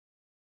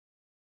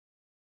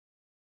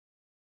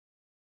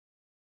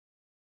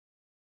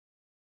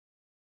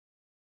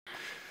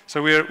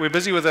So we're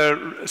busy with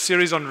a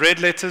series on red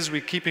letters.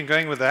 We're keeping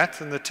going with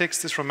that. And the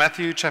text is from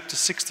Matthew chapter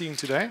 16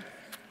 today.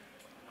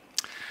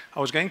 I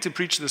was going to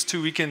preach this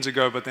 2 weekends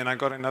ago, but then I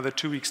got another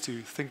 2 weeks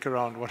to think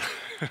around what,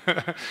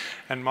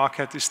 and Mark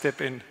had to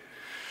step in.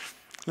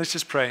 Let's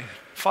just pray.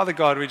 Father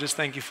God, we just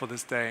thank you for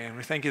this day, and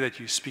we thank you that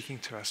you're speaking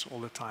to us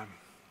all the time.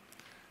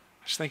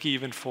 I just thank you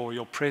even for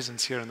your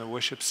presence here in the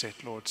worship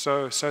set, Lord.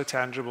 So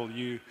tangible,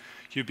 you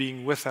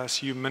being with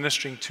us, you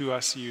ministering to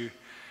us, you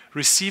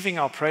receiving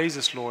our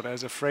praises, Lord,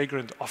 as a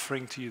fragrant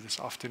offering to you this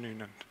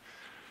afternoon. And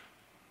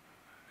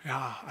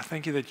yeah, I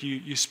thank you that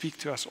you speak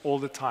to us all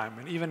the time.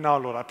 And even now,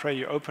 Lord, I pray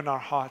you open our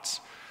hearts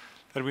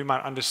that we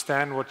might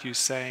understand what you're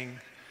saying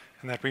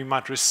and that we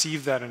might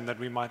receive that and that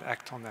we might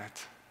act on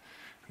that.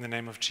 In the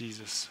name of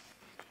Jesus.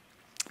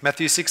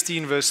 Matthew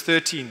 16, verse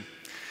 13.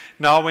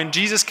 Now, when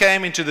Jesus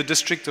came into the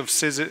district of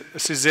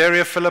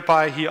Caesarea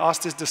Philippi, he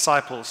asked his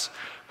disciples,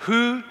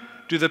 "Who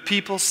do the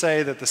people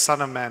say that the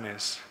Son of Man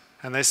is?"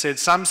 And they said,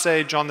 "Some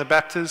say John the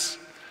Baptist,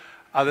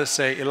 others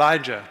say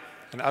Elijah,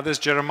 and others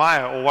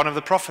Jeremiah or one of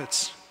the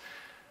prophets."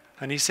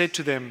 And he said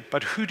to them,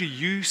 "But who do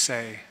you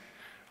say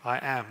I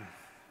am?"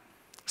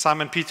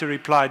 Simon Peter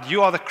replied,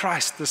 "You are the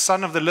Christ, the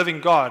Son of the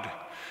living God."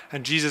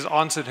 And Jesus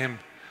answered him,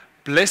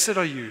 "Blessed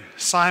are you,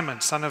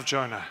 Simon, son of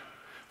Jonah,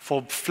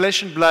 for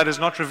flesh and blood has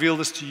not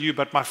revealed this to you,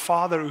 but my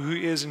Father who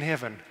is in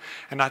heaven.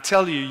 And I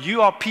tell you,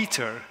 you are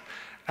Peter,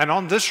 and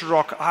on this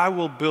rock I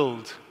will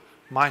build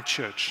my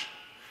church,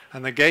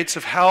 and the gates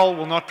of hell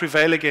will not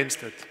prevail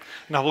against it.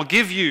 And I will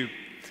give you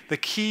the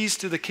keys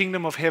to the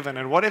kingdom of heaven,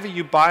 and whatever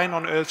you bind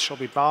on earth shall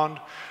be bound,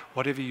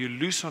 whatever you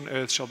loose on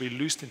earth shall be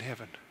loosed in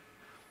heaven."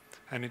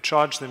 And he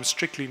charged them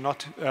strictly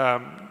not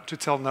to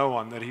tell no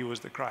one that he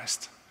was the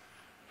Christ.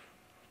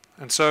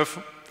 And so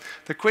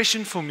the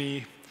question for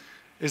me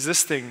is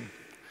this thing: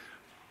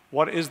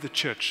 what is the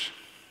church?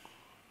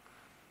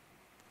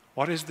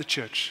 What is the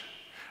church?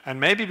 And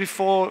maybe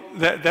before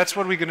that's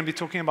what we're going to be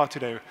talking about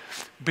today.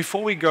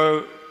 Before we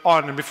go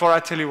on, and before I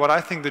tell you what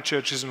I think the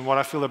church is and what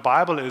I feel the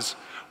Bible is,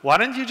 why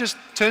don't you just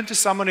turn to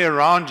somebody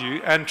around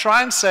you and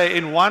try and say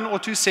in 1 or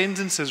 2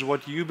 sentences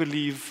what you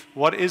believe,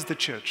 what is the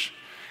church?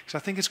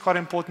 Because I think it's quite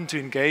important to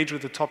engage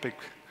with the topic.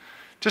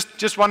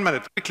 Just 1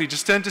 minute, quickly.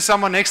 Just turn to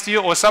someone next to you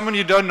or someone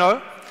you don't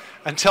know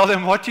and tell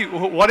them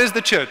what is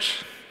the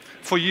church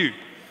for you.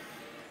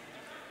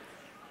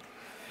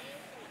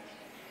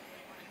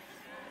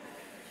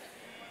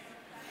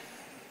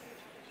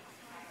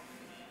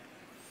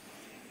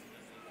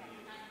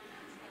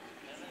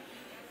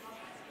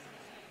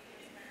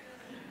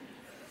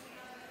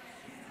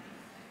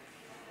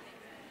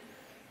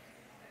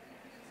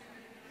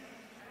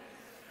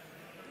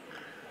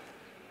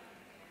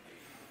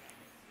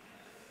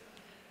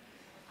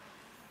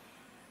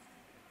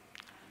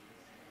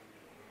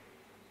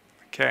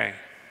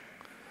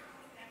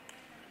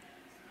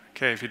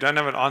 Okay, if you don't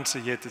have an answer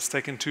yet, it's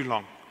taken too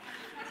long.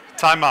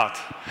 Time out.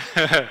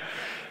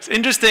 It's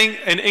interesting,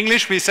 in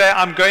English we say,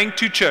 "I'm going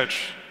to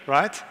church,"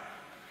 right?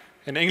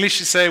 In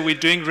English you say, "We're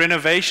doing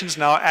renovations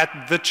now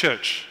at the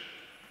church."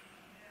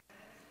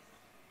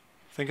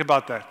 Think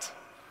about that.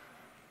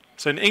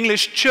 So in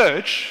English,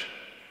 church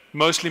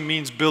mostly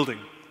means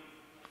building.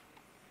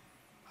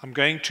 I'm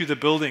going to the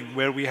building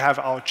where we have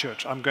our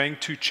church. I'm going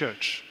to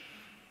church.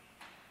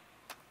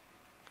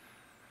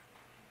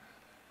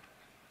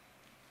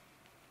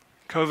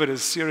 COVID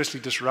has seriously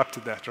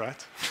disrupted that,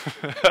 right?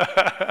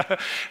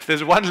 If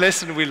there's one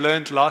lesson we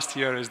learned last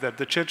year is that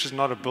the church is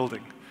not a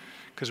building,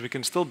 because we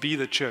can still be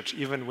the church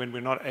even when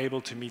we're not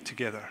able to meet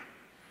together,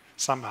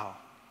 somehow.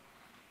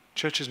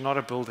 Church is not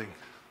a building.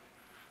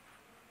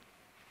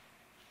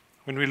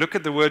 When we look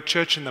at the word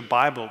church in the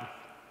Bible,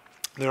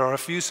 there are a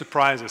few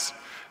surprises,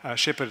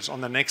 shepherds,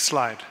 on the next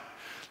slide.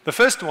 The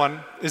first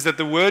one is that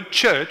the word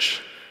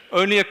church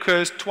only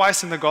occurs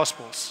twice in the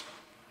Gospels.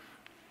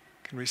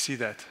 Can we see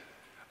that?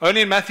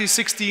 Only in Matthew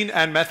 16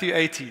 and Matthew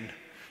 18.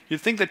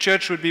 You'd think the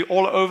church would be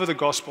all over the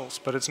Gospels,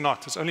 but it's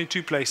not. It's only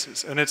 2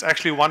 places, and it's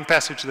actually one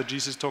passage that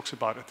Jesus talks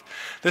about it.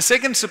 The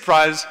second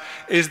surprise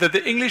is that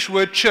the English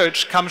word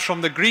church comes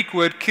from the Greek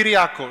word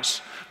kyriakos,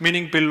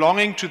 meaning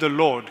belonging to the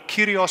Lord.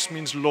 Kyrios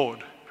means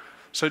Lord.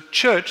 So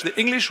church, the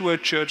English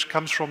word church,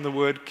 comes from the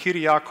word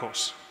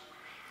kyriakos.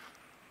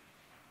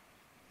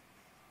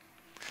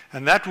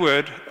 And that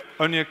word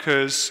only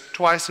occurs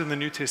twice in the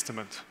New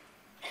Testament.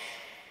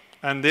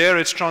 And there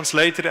it's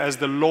translated as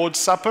the Lord's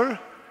Supper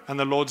and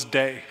the Lord's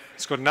Day.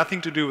 It's got nothing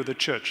to do with the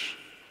church.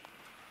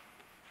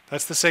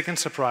 That's the second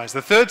surprise.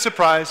 The third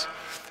surprise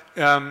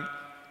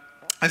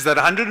is that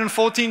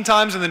 114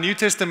 times in the New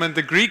Testament,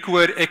 the Greek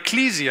word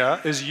ecclesia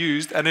is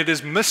used, and it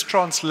is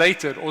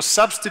mistranslated or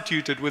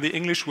substituted with the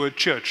English word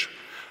church.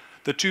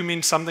 The two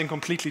mean something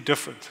completely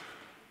different.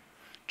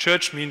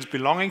 Church means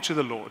belonging to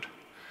the Lord,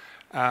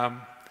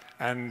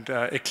 and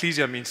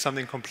ecclesia means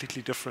something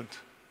completely different.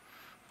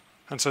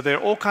 And so there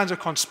are all kinds of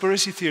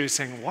conspiracy theories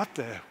saying,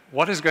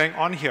 what is going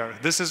on here?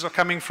 This is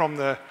coming from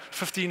the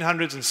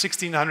 1500s and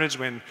 1600s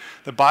when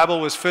the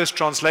Bible was first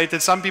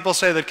translated. Some people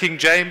say that King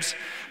James,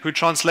 who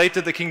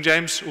translated the King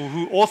James, or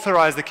who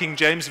authorized the King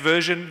James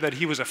version, that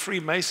he was a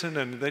Freemason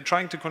and they're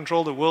trying to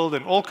control the world,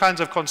 and all kinds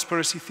of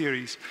conspiracy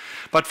theories.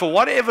 But for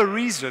whatever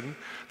reason,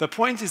 the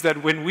point is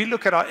that when we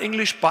look at our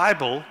English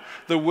Bible,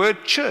 the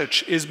word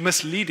church is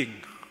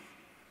misleading.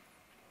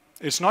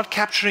 It's not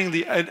capturing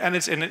and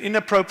it's an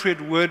inappropriate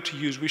word to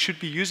use. We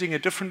should be using a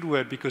different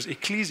word because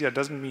ecclesia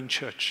doesn't mean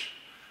church.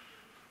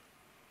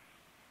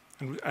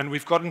 And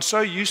we've gotten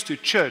so used to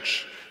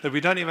church that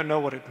we don't even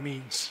know what it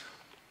means.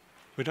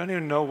 We don't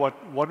even know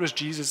what was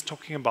Jesus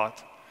talking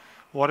about.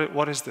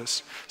 What is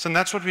this? So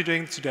that's what we're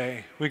doing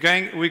today. We're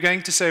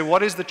going to say,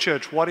 what is the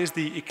church? What is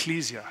the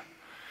ecclesia?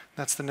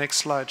 That's the next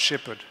slide,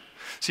 shepherd.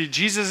 See,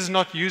 Jesus is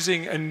not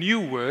using a new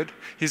word.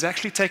 He's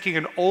actually taking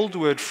an old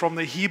word from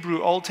the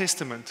Hebrew Old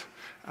Testament.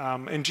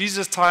 In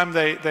Jesus' time,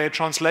 they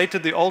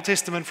translated the Old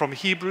Testament from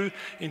Hebrew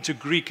into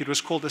Greek. It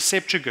was called the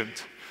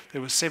Septuagint.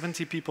 There were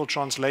 70 people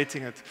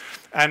translating it.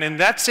 And in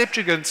that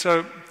Septuagint,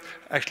 so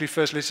actually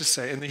first let's just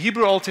say, in the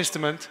Hebrew Old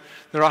Testament,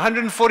 there are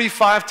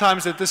 145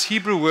 times that this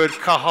Hebrew word,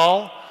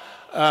 kahal,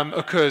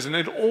 occurs. And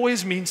it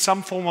always means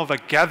some form of a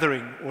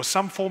gathering or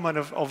some form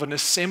of an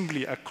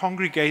assembly, a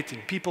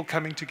congregating, people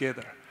coming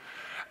together.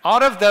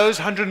 Out of those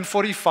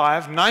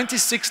 145,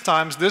 96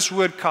 times this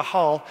word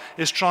kahal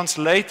is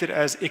translated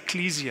as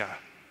ecclesia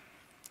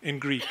in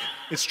Greek.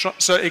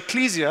 So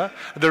ecclesia,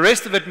 the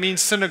rest of it means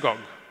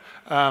synagogue,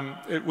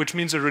 which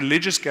means a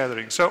religious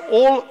gathering.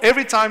 So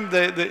every time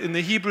in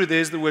the Hebrew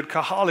there's the word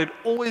kahal, it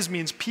always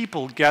means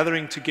people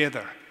gathering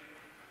together.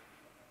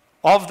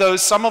 Of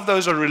those, some of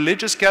those are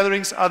religious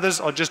gatherings,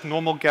 others are just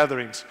normal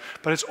gatherings.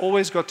 But it's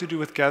always got to do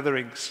with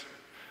gatherings.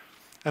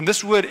 And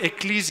this word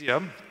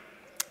ecclesia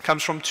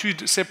comes from two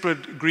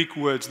separate Greek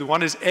words. The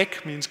one is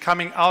ek, means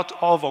coming out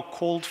of or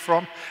called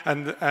from,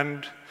 and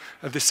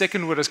the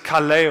second word is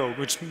kaleo,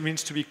 which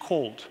means to be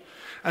called.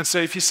 And so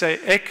if you say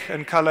ek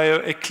and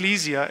kaleo,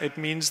 ecclesia, it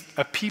means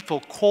a people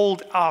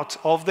called out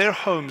of their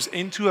homes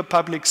into a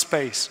public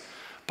space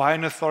by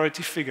an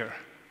authority figure.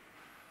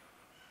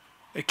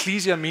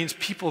 Ecclesia means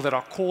people that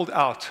are called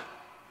out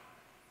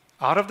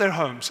of their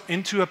homes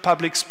into a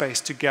public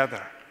space to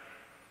gather.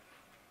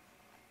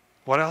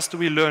 What else do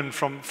we learn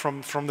from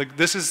the?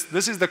 This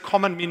is the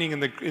common meaning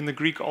in the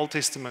Greek Old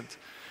Testament.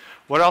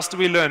 What else do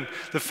we learn?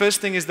 The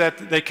first thing is that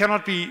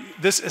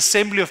this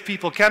assembly of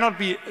people cannot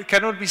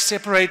be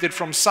separated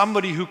from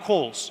somebody who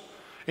calls.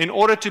 In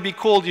order to be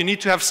called, you need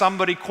to have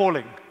somebody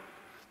calling.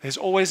 There's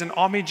always an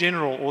army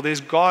general, or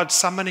there's God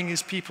summoning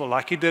his people,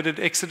 like he did at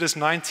Exodus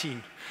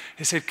 19.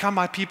 He said, "Come,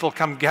 my people,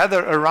 come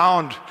gather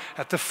around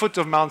at the foot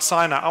of Mount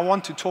Sinai. I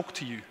want to talk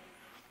to you."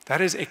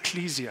 That is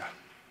ecclesia.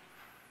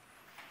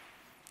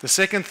 The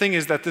second thing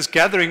is that this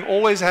gathering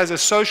always has a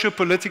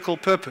socio-political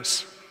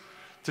purpose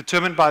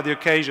determined by the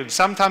occasion.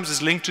 Sometimes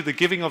it's linked to the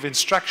giving of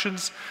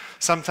instructions,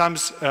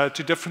 sometimes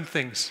to different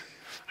things.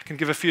 I can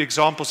give a few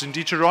examples. In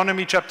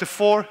Deuteronomy chapter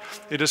 4,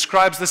 it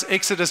describes this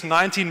Exodus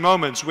 19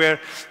 moments where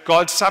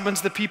God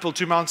summons the people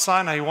to Mount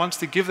Sinai. He wants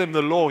to give them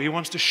the law. He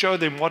wants to show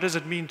them what does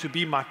it mean to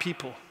be my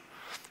people.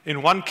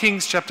 In 1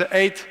 Kings chapter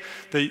 8,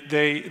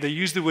 they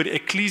use the word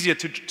ecclesia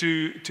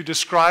to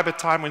describe a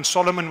time when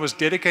Solomon was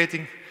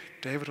dedicating,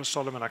 David or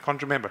Solomon, I can't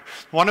remember.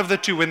 One of the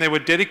two, when they were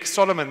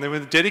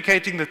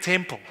dedicating the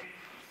temple.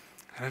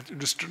 And it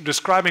was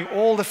describing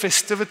all the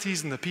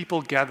festivities and the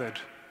people gathered.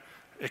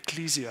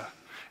 Ecclesia.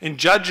 In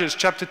Judges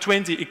chapter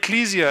 20,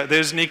 ecclesia,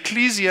 there's an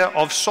ecclesia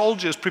of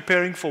soldiers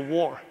preparing for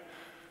war.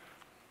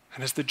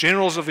 And it's the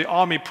generals of the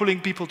army pulling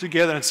people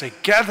together and say,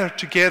 gather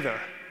together.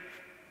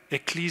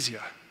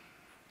 Ecclesia.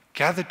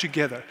 Gather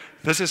together.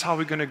 This is how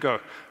we're going to go.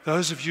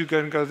 Those of you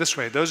going to go this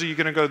way. Those of you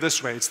going to go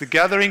this way. It's the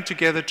gathering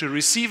together to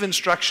receive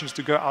instructions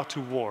to go out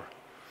to war.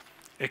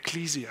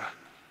 Ecclesia.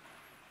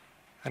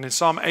 And in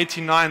Psalm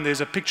 89, there's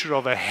a picture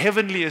of a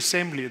heavenly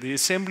assembly, the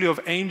assembly of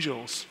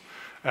angels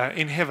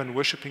in heaven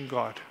worshiping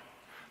God.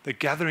 They're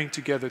gathering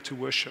together to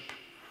worship.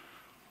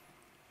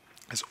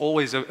 There's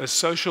always a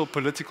social,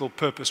 political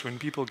purpose when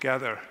people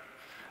gather.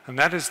 And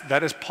that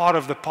is part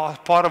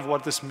of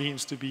what this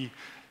means to be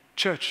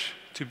church,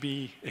 to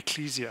be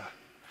ecclesia.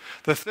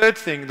 The third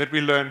thing that we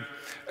learn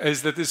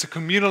is that it's a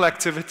communal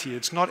activity.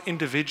 It's not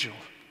individual.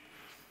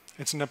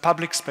 It's in a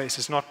public space.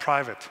 It's not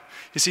private.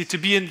 You see, to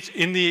be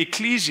in the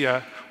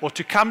ecclesia or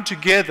to come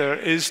together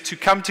is to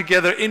come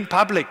together in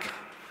public,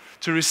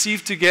 to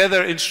receive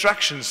together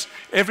instructions,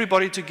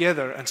 everybody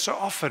together. And so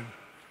often,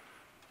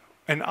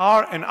 in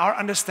our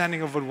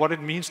understanding of what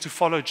it means to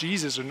follow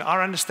Jesus, and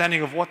our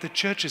understanding of what the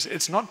church is,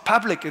 it's not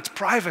public, it's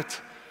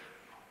private.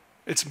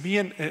 It's me,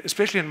 and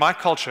especially in my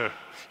culture.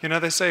 You know,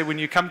 they say when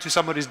you come to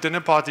somebody's dinner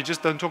party,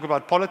 just don't talk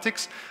about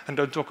politics and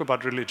don't talk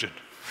about religion.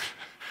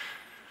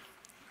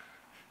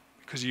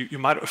 Because you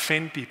might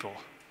offend people.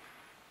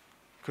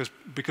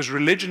 Because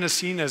religion is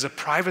seen as a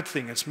private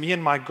thing. It's me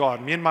and my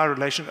God, me and my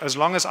relation. As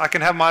long as I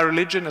can have my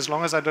religion, as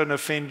long as I don't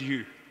offend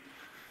you.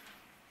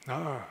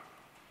 No,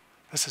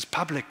 this is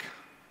public.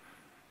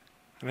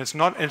 And it's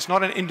not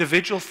an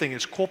individual thing,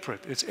 it's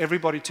corporate. It's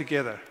everybody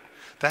together.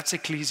 That's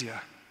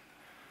ecclesia.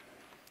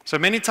 So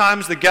many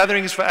times the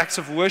gathering is for acts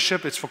of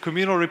worship, it's for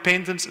communal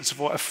repentance, it's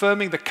for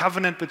affirming the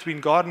covenant between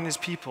God and his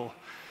people.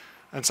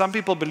 And some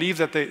people believe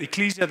that the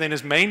ecclesia then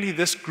is mainly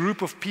this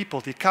group of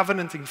people, the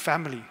covenanting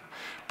family.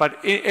 But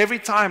every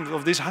time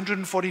of these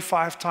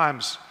 145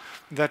 times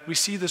that we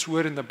see this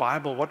word in the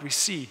Bible, what we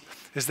see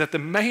is that the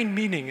main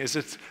meaning is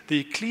that the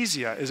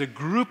ecclesia is a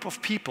group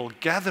of people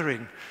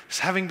gathering,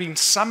 having been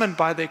summoned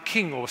by their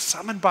king or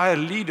summoned by a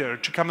leader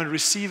to come and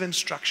receive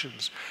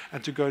instructions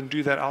and to go and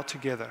do that out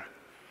together.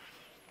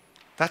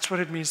 That's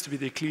what it means to be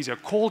the ecclesia,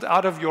 called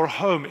out of your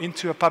home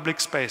into a public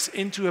space,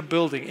 into a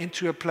building,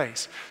 into a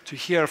place to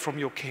hear from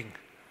your king.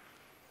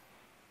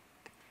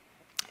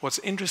 What's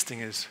interesting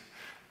is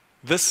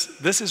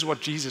this is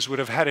what Jesus would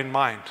have had in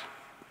mind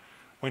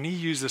when he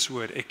used this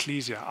word,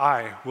 ecclesia.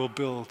 I will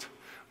build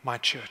my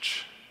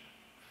church.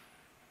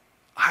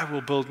 I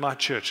will build my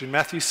church in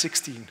Matthew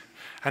 16.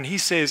 And he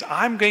says,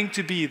 I'm going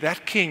to be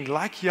that king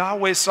like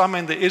Yahweh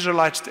summoned the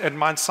Israelites at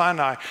Mount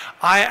Sinai.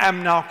 I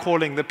am now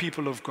calling the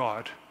people of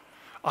God.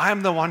 I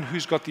am the one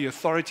who's got the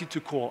authority to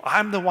call.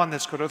 I'm the one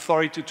that's got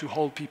authority to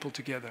hold people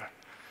together.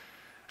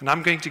 And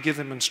I'm going to give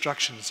them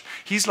instructions.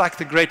 He's like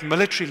the great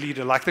military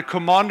leader, like the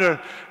commander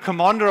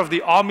of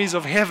the armies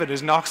of heaven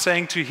is now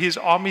saying to his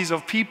armies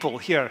of people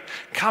here,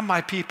 come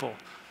my people.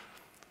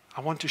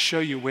 I want to show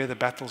you where the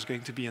battle's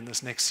going to be in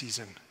this next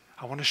season.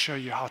 I want to show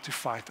you how to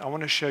fight. I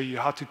want to show you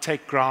how to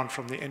take ground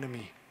from the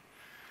enemy.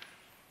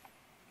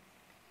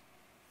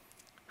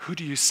 Who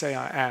do you say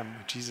I am?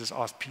 Jesus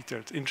asked Peter.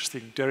 It's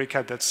interesting. Derek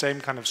had that same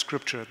kind of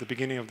scripture at the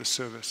beginning of the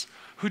service.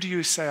 Who do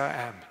you say I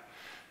am?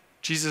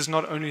 Jesus is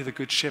not only the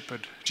good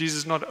shepherd. Jesus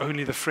is not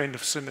only the friend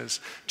of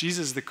sinners.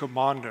 Jesus is the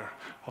commander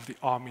of the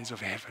armies of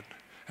heaven.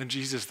 And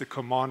Jesus is the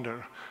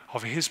commander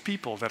of his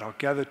people that are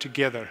gathered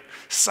together,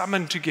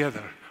 summoned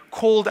together,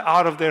 called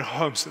out of their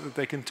homes so that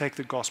they can take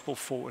the gospel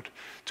forward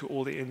to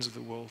all the ends of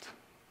the world.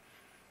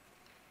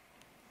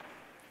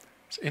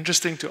 It's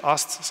interesting to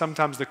ask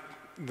sometimes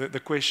the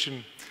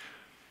question,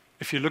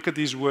 if you look at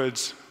these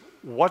words,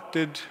 what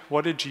did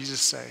Jesus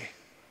say?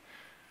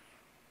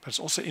 But it's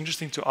also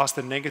interesting to ask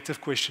the negative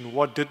question,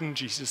 what didn't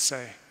Jesus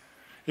say?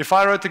 If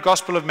I wrote the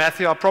Gospel of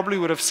Matthew, I probably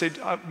would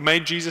have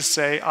made Jesus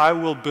say, I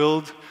will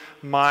build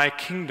my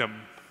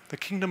kingdom. The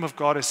kingdom of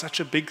God is such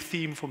a big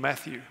theme for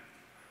Matthew.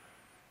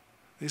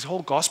 This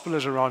whole gospel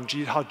is around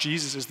how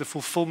Jesus is the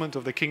fulfillment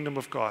of the kingdom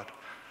of God.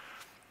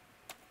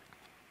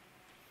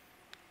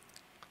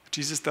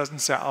 Jesus doesn't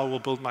say, I will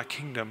build my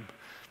kingdom,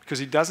 because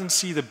he doesn't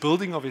see the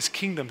building of his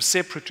kingdom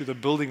separate to the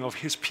building of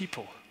his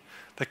people.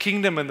 The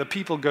kingdom and the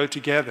people go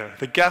together.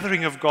 The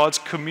gathering of God's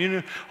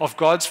community, of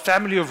God's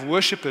family of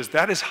worshipers,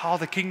 that is how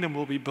the kingdom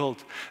will be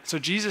built. So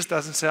Jesus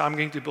doesn't say, I'm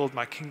going to build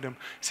my kingdom.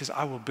 He says,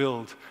 I will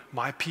build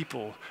my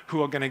people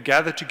who are going to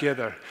gather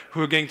together,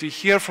 who are going to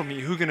hear from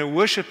me, who are going to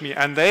worship me,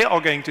 and they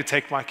are going to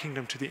take my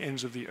kingdom to the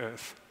ends of the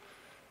earth.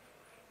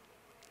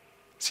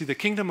 See, the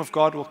kingdom of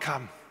God will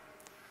come.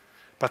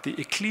 But the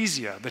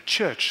ecclesia, the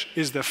church,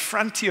 is the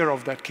frontier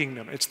of that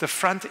kingdom. It's the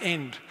front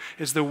end.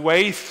 It's the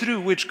way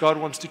through which God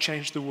wants to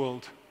change the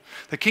world.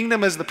 The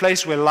kingdom is the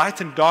place where light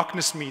and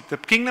darkness meet. The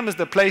kingdom is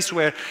the place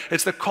where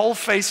it's the coal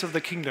face of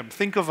the kingdom.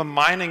 Think of a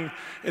mining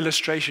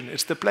illustration.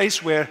 It's the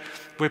place where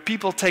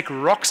people take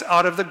rocks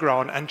out of the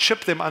ground and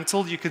chip them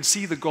until you can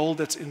see the gold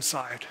that's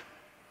inside.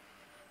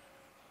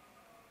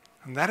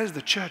 And that is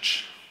the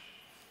church.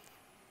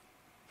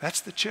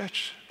 That's the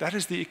church. That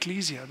is the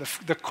ecclesia,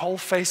 the coal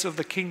face of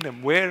the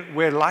kingdom,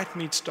 where light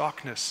meets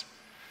darkness.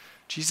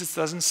 Jesus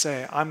doesn't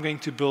say, I'm going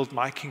to build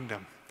my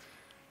kingdom.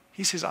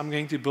 He says, I'm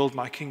going to build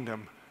my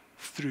kingdom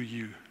through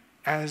you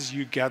as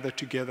you gather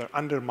together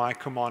under my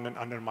command and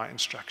under my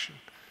instruction.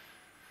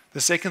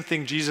 The second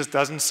thing Jesus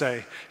doesn't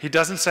say, he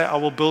doesn't say, I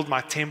will build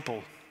my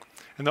temple.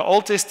 In the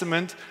Old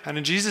Testament and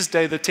in Jesus'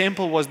 day, the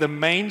temple was the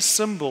main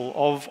symbol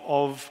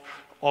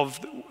of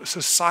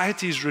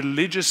society's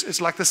religious,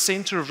 it's like the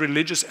center of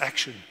religious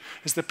action.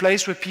 It's the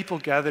place where people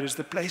gathered, it's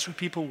the place where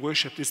people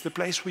worshiped, it's the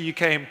place where you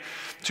came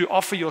to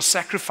offer your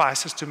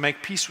sacrifices to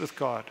make peace with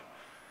God.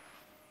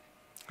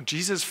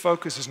 Jesus'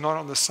 focus is not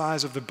on the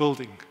size of the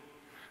building.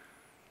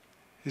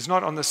 He's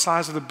not on the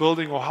size of the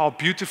building or how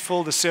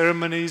beautiful the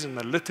ceremonies and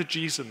the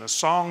liturgies and the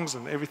songs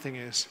and everything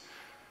is.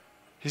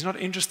 He's not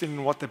interested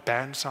in what the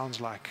band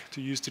sounds like,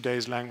 to use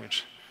today's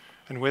language,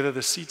 and whether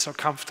the seats are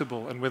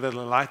comfortable and whether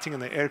the lighting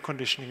and the air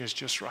conditioning is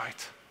just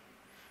right.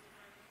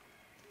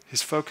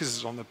 His focus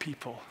is on the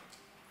people.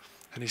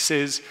 And he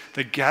says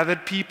the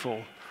gathered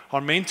people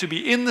are meant to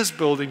be in this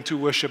building to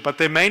worship, but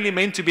they're mainly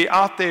meant to be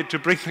out there to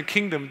bring the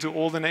kingdom to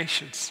all the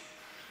nations.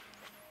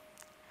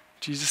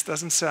 Jesus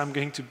doesn't say, I'm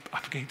going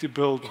to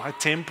build my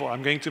temple.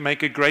 I'm going to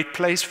make a great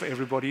place for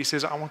everybody. He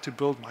says, I want to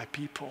build my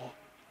people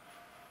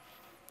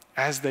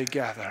as they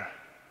gather.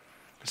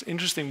 It's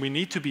interesting, we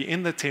need to be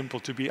in the temple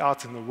to be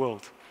out in the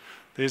world.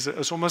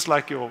 It's almost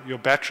like your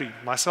battery.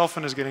 My cell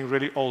phone is getting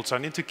really old, so I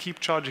need to keep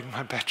charging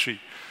my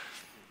battery.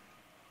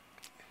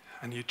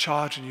 And you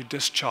charge and you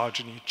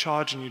discharge, and you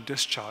charge and you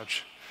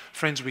discharge.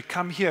 Friends, we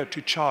come here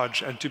to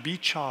charge and to be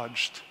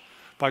charged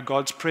by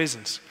God's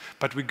presence,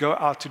 but we go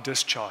out to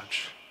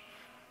discharge.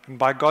 And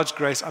by God's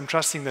grace, I'm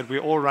trusting that we're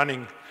all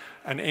running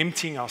and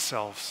emptying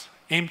ourselves,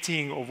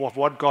 emptying of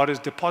what God is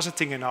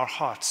depositing in our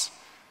hearts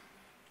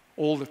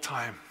all the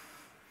time.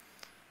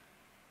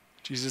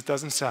 Jesus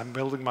doesn't say, I'm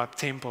building my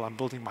temple, I'm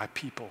building my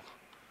people.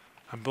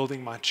 I'm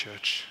building my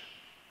church.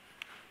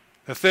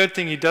 The third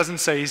thing he doesn't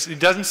say is, he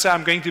doesn't say,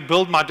 I'm going to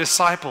build my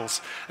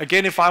disciples.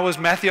 Again, if I was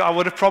Matthew, I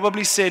would have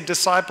probably said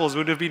disciples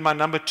would have been my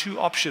number 2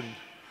 option.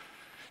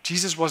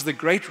 Jesus was the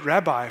great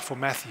rabbi for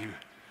Matthew.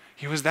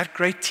 He was that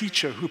great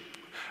teacher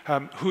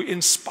who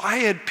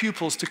inspired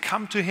pupils to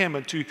come to him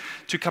and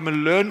to come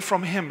and learn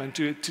from him and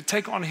to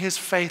take on his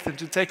faith and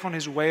to take on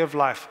his way of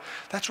life.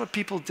 That's what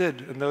people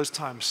did in those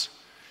times.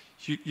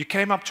 You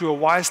came up to a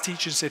wise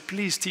teacher and said,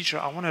 please, teacher,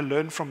 I want to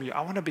learn from you.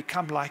 I want to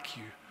become like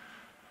you.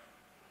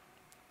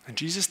 And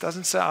Jesus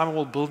doesn't say, I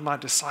will build my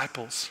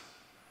disciples.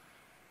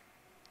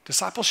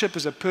 Discipleship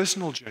is a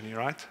personal journey,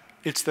 right?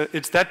 It's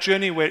that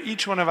journey where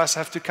each one of us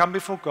have to come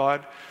before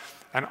God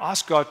and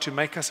ask God to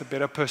make us a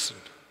better person.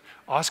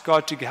 Ask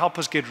God to help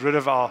us get rid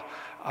of our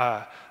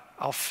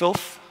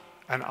filth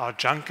and our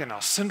junk and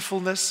our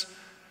sinfulness.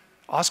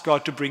 Ask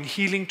God to bring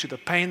healing to the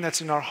pain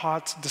that's in our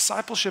hearts.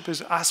 Discipleship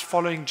is us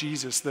following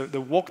Jesus,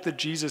 the walk that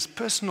Jesus,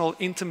 personal,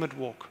 intimate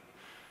walk.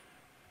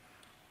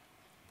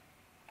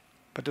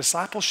 But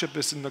discipleship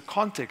is in the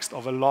context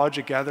of a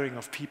larger gathering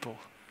of people.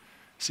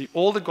 See,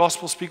 all the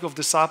Gospels speak of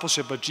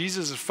discipleship, but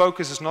Jesus'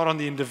 focus is not on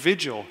the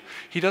individual.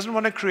 He doesn't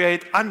want to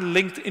create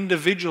unlinked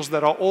individuals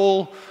that are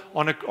all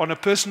on a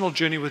personal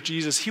journey with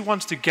Jesus. He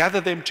wants to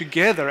gather them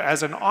together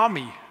as an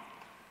army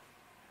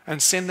and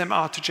send them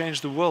out to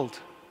change the world.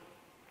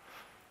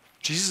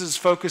 Jesus'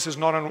 focus is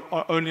not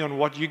only on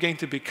what you're going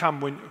to become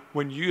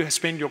when you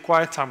spend your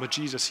quiet time with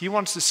Jesus. He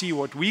wants to see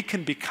what we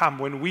can become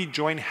when we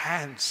join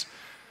hands.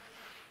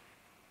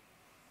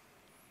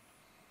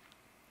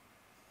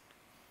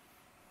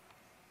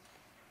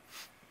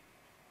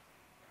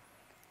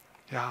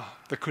 Yeah,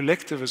 the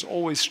collective is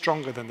always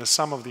stronger than the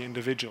sum of the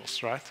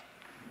individuals, right?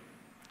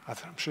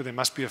 I'm sure there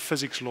must be a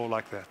physics law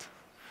like that.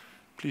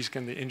 Please,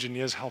 can the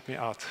engineers help me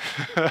out?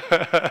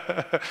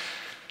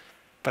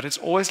 But it's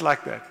always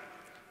like that.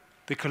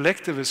 The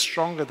collective is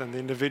stronger than the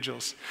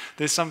individuals.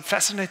 There's some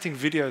fascinating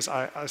videos.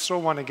 I saw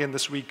one again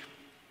this week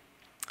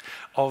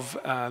of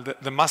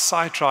the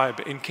Maasai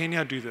tribe in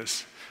Kenya do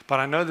this. But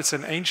I know that's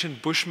an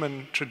ancient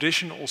Bushman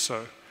tradition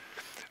also,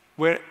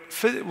 where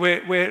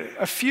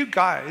a few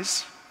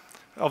guys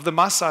of the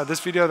Maasai, this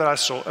video that I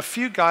saw, a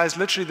few guys,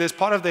 literally, there's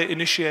part of their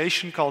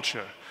initiation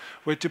culture,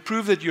 where to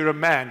prove that you're a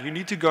man, you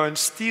need to go and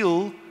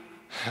steal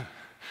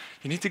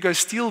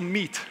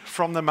meat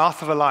from the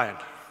mouth of a lion.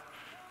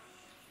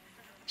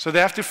 So they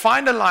have to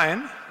find a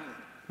lion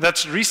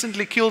that's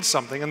recently killed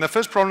something, and the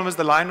first problem is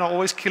the lion are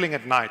always killing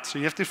at night. So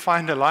you have to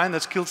find a lion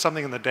that's killed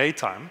something in the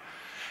daytime,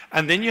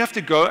 and then you have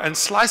to go and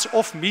slice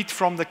off meat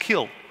from the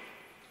kill.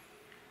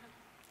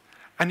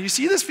 And you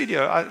see this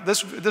video,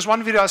 this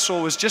one video I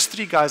saw was just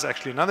 3 guys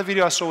actually. Another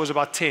video I saw was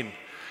about 10.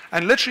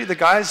 And literally the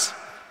guys,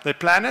 they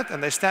plan it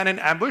and they stand in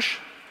ambush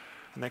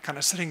and they're kind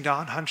of sitting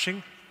down,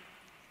 hunching,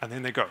 and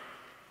then they go,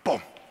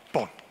 boom,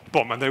 boom,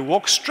 boom. And they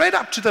walk straight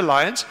up to the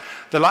lions.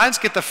 The lions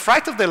get the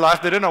fright of their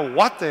life. They don't know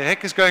what the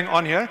heck is going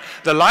on here.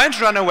 The lions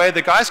run away.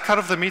 The guys cut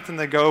off the meat and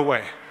they go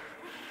away.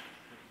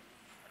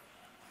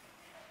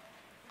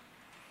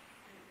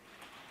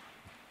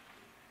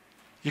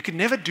 You could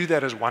never do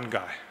that as one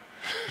guy.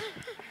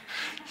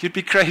 You'd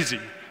be crazy.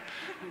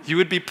 You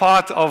would be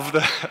part of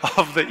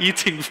the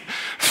eating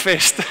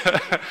fest.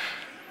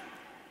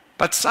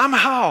 But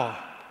somehow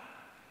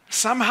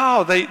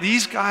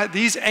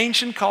these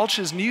ancient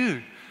cultures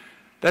knew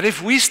that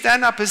if we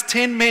stand up as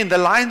 10 men, the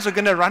lions are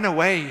going to run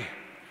away.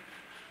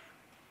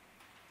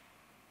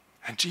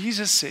 And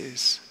Jesus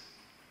says,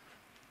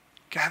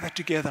 gather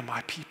together,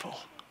 my people.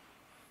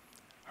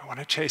 I want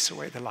to chase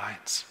away the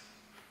lions.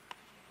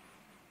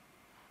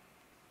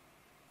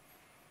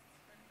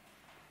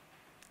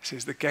 He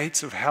says, the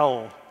gates of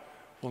hell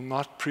will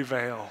not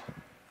prevail.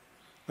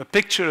 The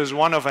picture is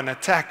one of an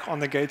attack on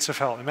the gates of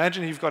hell.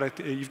 Imagine you've got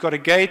a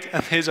gate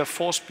and there's a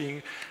force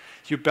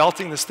you're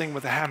belting this thing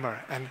with a hammer,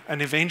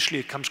 and eventually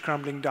it comes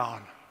crumbling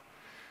down.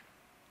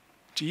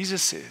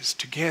 Jesus says,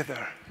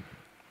 together,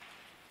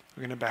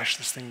 we're going to bash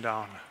this thing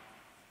down.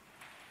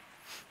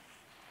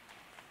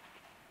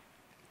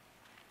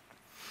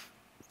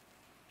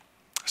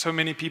 So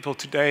many people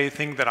today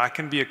think that I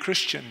can be a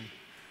Christian,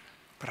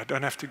 but I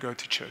don't have to go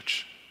to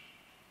church.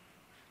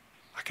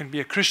 I can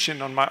be a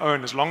Christian on my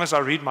own as long as I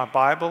read my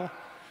Bible,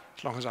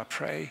 as long as I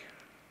pray,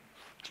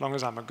 as long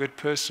as I'm a good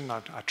person,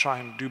 I try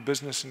and do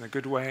business in a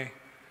good way,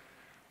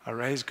 I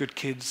raise good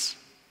kids.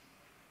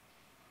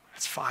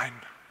 It's fine.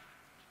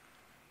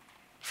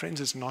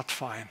 Friends, it's not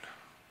fine.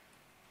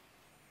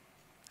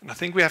 And I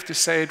think we have to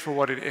say it for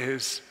what it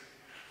is.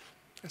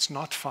 It's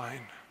not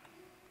fine.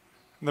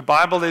 In the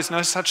Bible, there's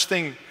no such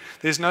thing.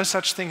 There's no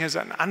such thing as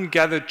an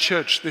ungathered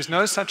church. There's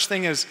no such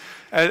thing as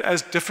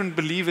different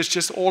believers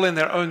just all in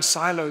their own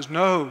silos.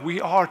 No, we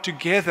are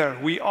together.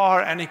 We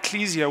are an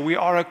ecclesia. We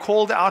are a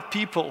called out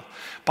people.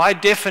 By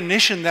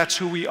definition, that's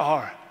who we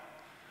are.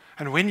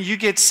 And when you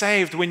get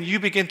saved, when you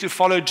begin to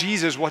follow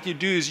Jesus, what you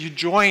do is you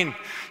join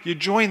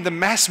the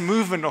mass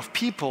movement of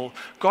people,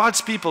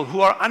 God's people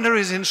who are under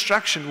his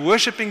instruction,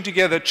 worshiping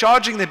together,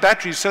 charging their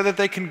batteries so that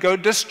they can go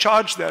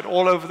discharge that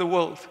all over the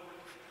world.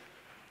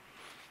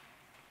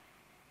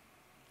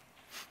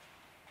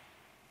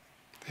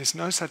 There's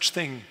no such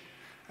thing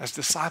as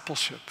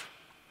discipleship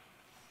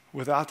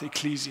without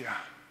ecclesia,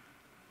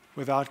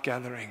 without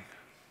gathering.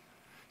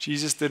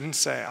 Jesus didn't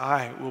say,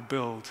 I will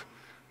build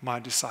my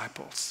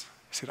disciples.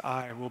 He said,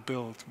 I will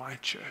build my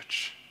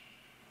church.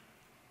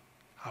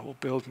 I will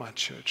build my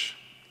church.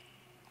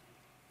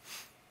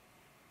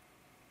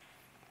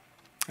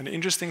 An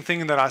interesting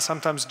thing that I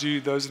sometimes do,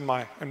 those in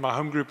my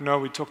home group know,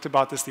 we talked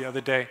about this the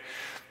other day.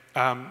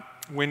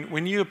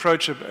 When you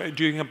approach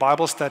doing a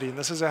Bible study, and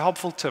this is a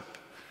helpful tip,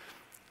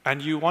 and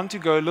you want to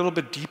go a little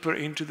bit deeper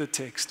into the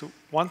text,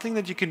 one thing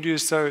that you can do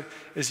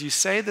is you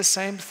say the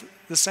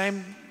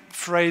same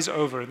phrase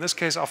over. In this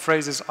case, our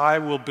phrase is, I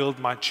will build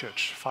my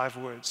church, 5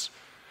 words.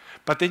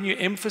 But then you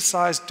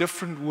emphasize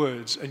different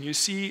words, and you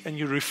see and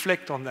you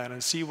reflect on that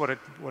and see what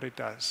it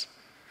does.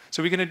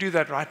 So we're going to do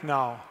that right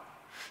now.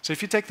 So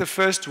if you take the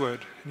first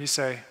word and you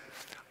say,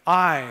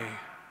 I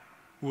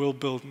will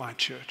build my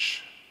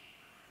church.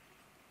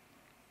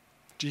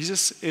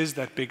 Jesus is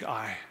that big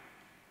I.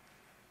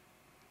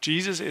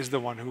 Jesus is the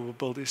one who will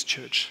build his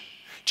church.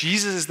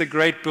 Jesus is the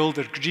great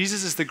builder.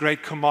 Jesus is the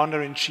great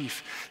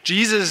commander-in-chief.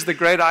 Jesus is the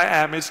great I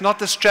am. It's not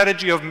the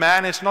strategy of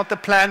man. It's not the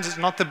plans. It's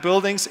not the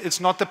buildings.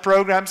 It's not the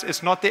programs.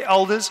 It's not the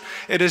elders.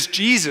 It is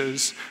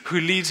Jesus who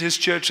leads his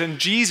church, and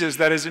Jesus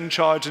that is in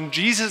charge, and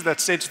Jesus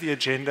that sets the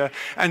agenda,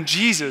 and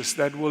Jesus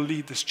that will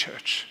lead this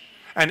church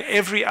and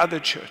every other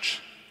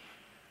church.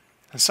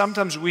 And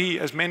sometimes we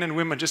as men and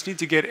women just need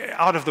to get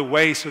out of the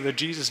way so that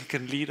Jesus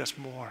can lead us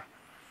more.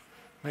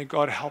 May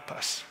God help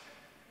us.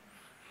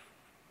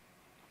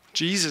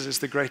 Jesus is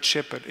the great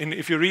shepherd. And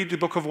if you read the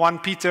book of 1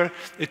 Peter,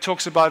 it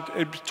talks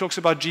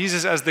about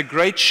Jesus as the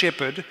great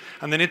shepherd,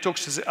 and then it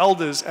talks to his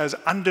elders as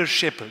under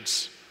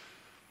shepherds.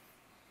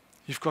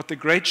 You've got the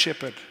great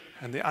shepherd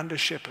and the under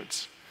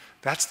shepherds.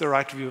 That's the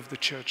right view of the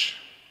church.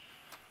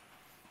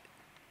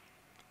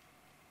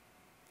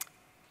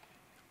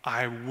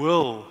 I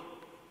will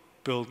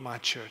build my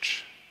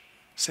church.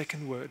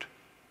 Second word.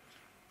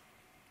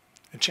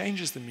 It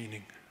changes the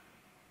meaning.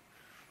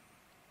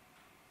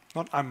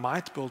 Not I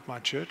might build my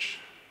church.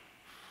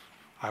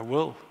 I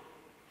will.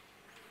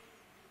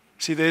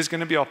 See, there's going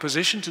to be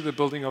opposition to the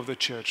building of the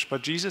church,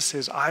 but Jesus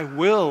says, I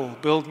will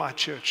build my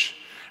church,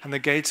 and the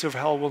gates of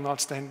hell will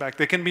not stand back.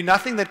 There can be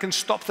nothing that can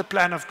stop the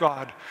plan of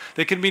God.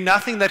 There can be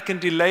nothing that can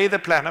delay the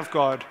plan of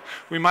God.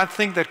 We might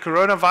think that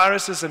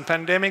coronaviruses and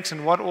pandemics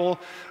and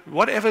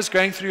whatever's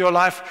going through your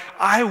life,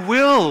 I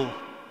will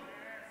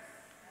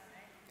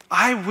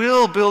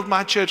build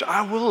my church.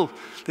 I will.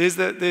 There's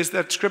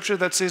that scripture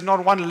that says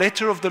not one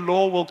letter of the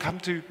law will come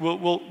to,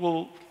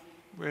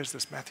 where's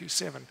this? Matthew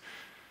 7.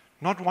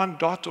 Not one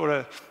dot or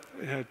a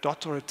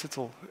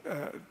tittle.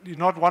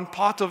 Not one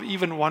part of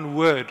even one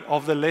word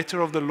of the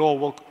letter of the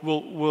law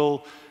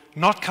will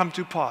not come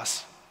to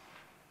pass.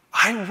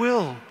 I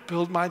will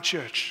build my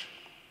church.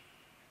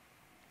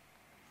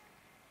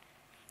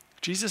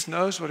 Jesus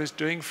knows what he's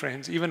doing,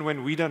 friends, even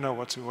when we don't know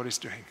what he's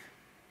doing.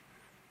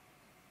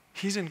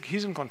 He's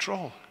in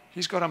control.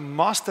 He's got a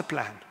master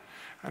plan.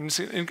 And it's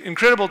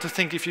incredible to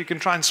think, if you can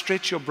try and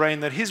stretch your brain,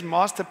 that his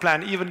master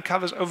plan even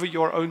covers over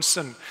your own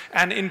sin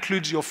and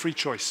includes your free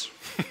choice.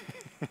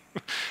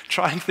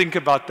 Try and think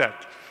about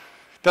that.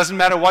 Doesn't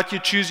matter what you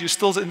choose, you're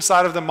still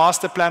inside of the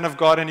master plan of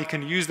God, and he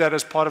can use that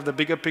as part of the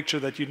bigger picture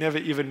that you never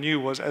even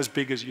knew was as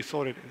big as you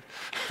thought it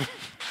is.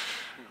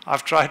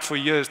 I've tried for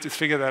years to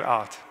figure that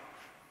out.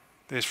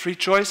 There's free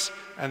choice,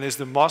 and there's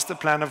the master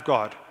plan of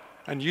God.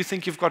 And you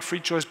think you've got free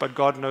choice, but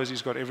God knows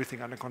he's got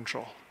everything under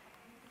control.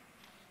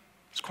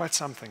 It's quite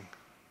something.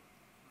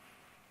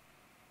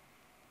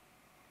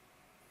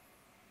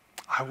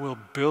 I will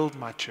build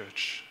my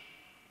church.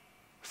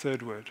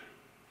 Third word.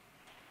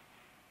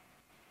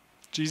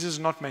 Jesus is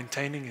not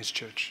maintaining his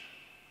church.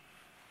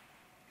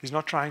 He's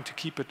not trying to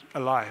keep it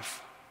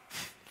alive.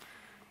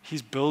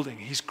 He's building,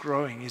 he's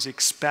growing, he's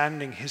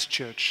expanding his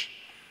church.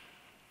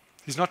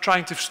 He's not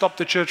trying to stop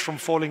the church from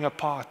falling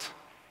apart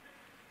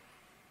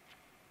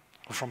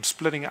or from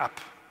splitting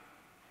up.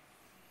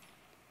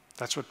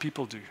 That's what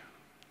people do.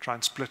 Try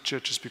and split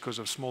churches because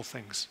of small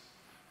things.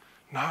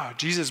 No,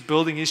 Jesus is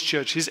building his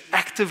church. He's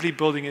actively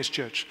building his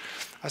church.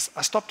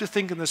 I stopped to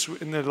think in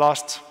the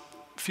last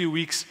few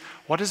weeks,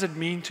 what does it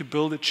mean to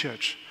build a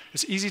church?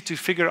 It's easy to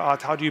figure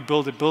out, how do you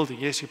build a building?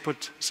 Yes, you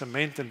put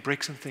cement and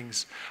bricks and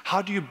things.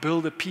 How do you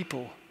build a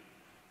people?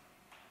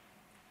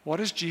 What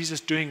is Jesus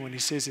doing when he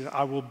says,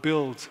 I will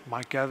build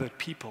my gathered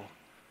people?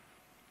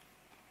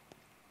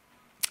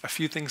 A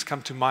few things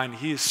come to mind.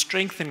 He is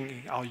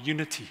strengthening our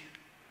unity.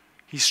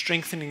 He's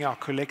strengthening our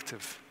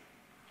collective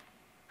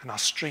and our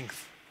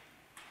strength.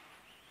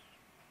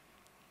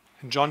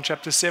 In John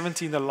chapter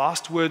 17, the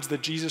last words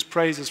that Jesus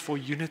prays is for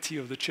unity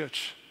of the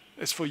church.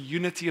 It's for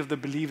unity of the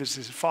believers.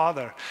 He says,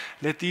 Father,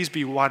 let these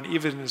be one,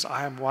 even as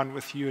I am one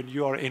with you, and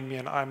you are in me,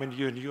 and I am in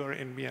you, and you are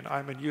in me, and I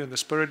am in you, and the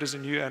Spirit is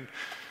in you, and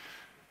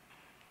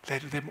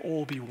let them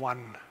all be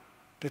one.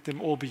 Let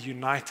them all be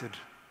united.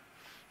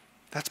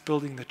 That's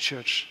building the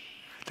church.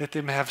 Let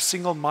them have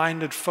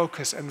single-minded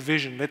focus and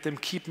vision. Let them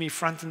keep me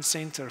front and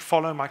center,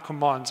 follow my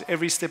commands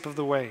every step of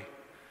the way.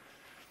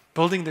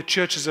 Building the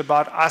church is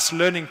about us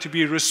learning to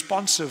be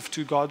responsive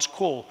to God's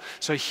call.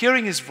 So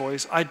hearing His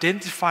voice,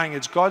 identifying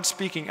it's God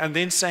speaking, and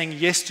then saying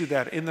yes to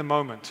that in the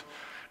moment.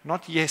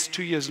 Not yes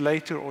 2 years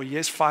later, or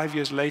yes 5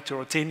 years later,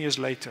 or 10 years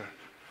later.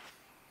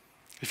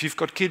 If you've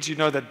got kids, you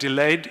know that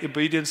delayed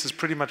obedience is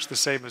pretty much the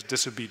same as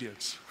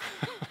disobedience.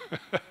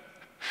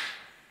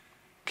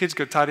 Kids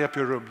go, tidy up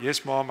your room.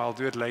 Yes, Mom, I'll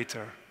do it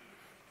later.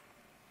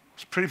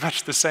 It's pretty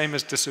much the same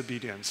as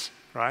disobedience,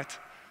 right?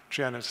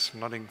 Triana's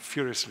nodding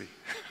furiously.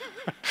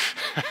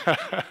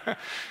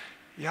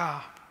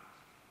 Yeah.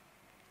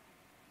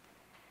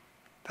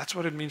 That's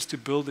what it means to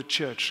build a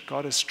church.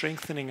 God is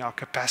strengthening our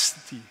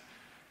capacity.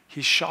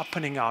 He's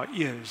sharpening our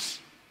ears.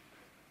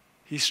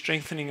 He's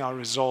strengthening our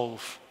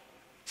resolve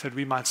so that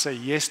we might say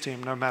yes to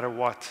Him no matter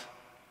what.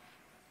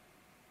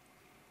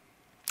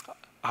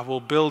 I will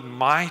build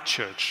my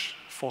church,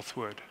 fourth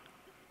word.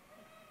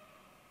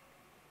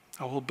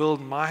 I will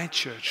build my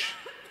church.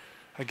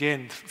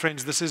 Again,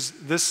 friends,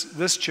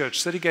 this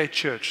church, City Gate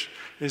Church,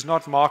 is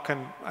not Mark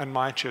and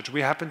my church.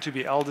 We happen to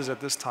be elders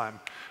at this time.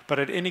 But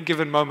at any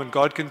given moment,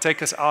 God can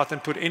take us out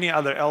and put any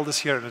other elders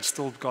here, and it's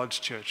still God's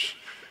church.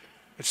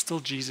 It's still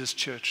Jesus'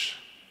 church.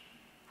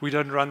 We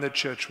don't run the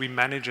church. We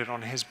manage it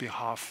on His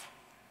behalf.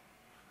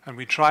 And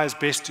we try as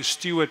best to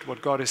steward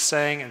what God is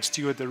saying and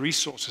steward the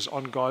resources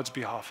on God's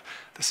behalf.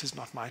 This is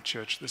not my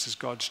church. This is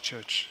God's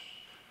church.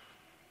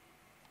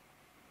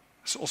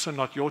 It's also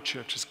not your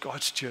church, it's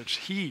God's church.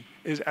 He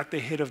is at the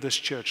head of this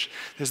church.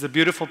 There's the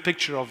beautiful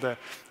picture of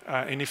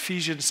in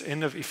Ephesians,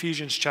 end of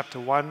Ephesians chapter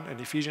 1 and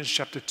Ephesians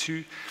chapter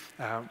 2,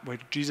 where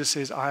Jesus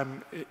says,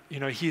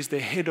 He is the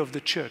head of the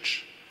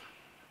church,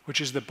 which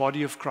is the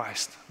body of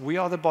Christ. We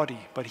are the body,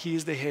 but He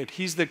is the head.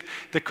 He's the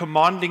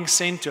commanding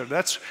center.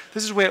 This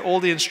is where all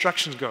the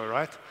instructions go,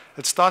 right?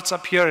 It starts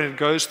up here and it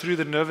goes through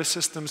the nervous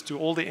systems to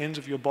all the ends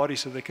of your body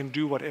so they can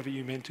do whatever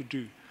you're meant to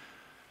do.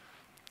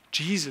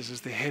 Jesus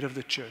is the head of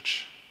the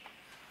church.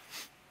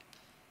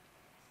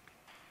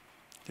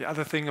 The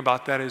other thing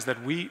about that is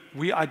that we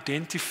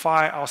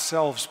identify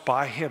ourselves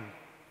by Him.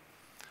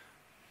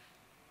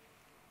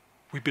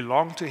 We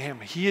belong to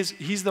Him.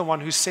 He's the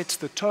one who sets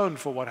the tone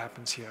for what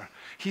happens here.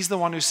 He's the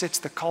one who sets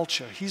the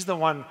culture. He's the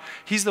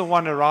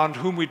one around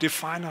whom we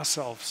define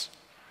ourselves.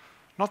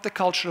 Not the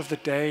culture of the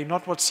day,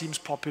 not what seems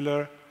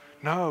popular.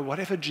 No,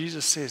 whatever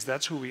Jesus says,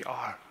 that's who we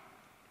are.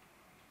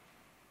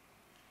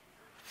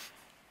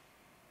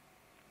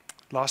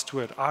 Last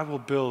word, I will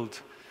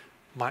build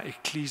my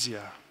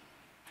ecclesia.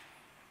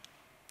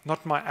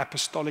 Not my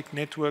apostolic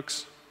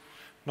networks,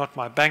 not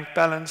my bank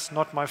balance,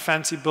 not my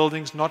fancy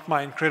buildings, not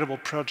my incredible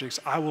projects.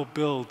 I will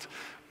build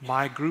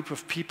my group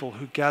of people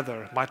who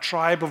gather, my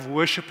tribe of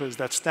worshipers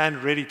that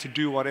stand ready to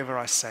do whatever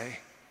I say.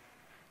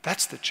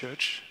 That's the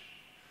church.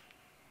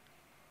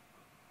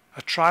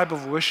 A tribe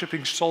of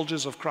worshiping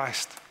soldiers of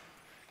Christ,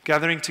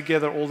 gathering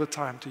together all the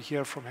time to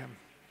hear from Him.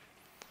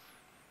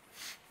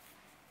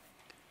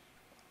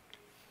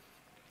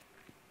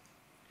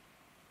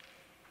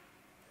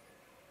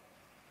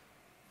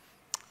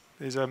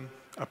 There's a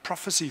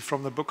prophecy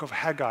from the book of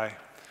Haggai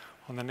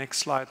on the next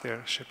slide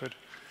there, Shepherd,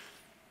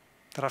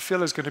 that I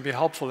feel is going to be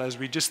helpful as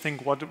we just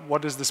think,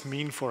 what does this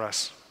mean for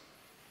us?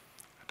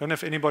 I don't know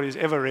if anybody's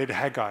ever read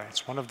Haggai.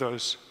 It's one of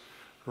those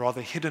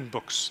rather hidden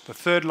books. The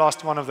third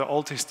last one of the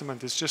Old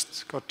Testament has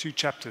just got 2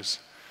 chapters.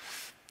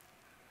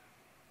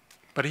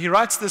 But he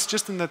writes this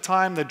just in the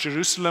time that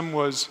Jerusalem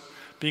was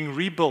being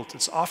rebuilt.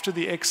 It's after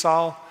the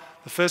exile.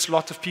 The first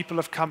lot of people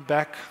have come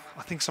back.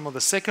 I think some of the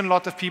second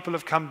lot of people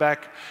have come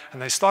back,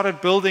 and they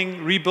started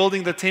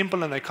rebuilding the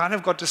temple, and they kind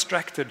of got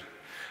distracted.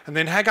 And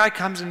then Haggai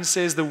comes and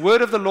says, the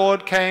word of the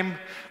Lord came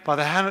by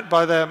the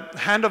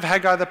hand of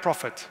Haggai the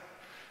prophet.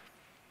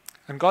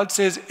 And God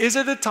says, is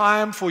it a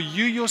time for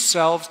you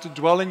yourselves to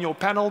dwell in your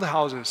paneled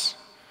houses,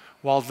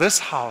 while this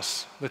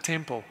house, the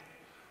temple,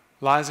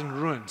 lies in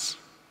ruins?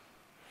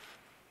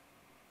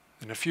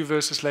 And a few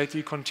verses later,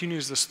 he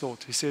continues this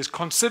thought. He says,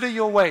 consider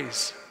your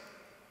ways.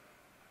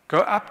 Go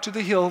up to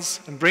the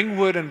hills and bring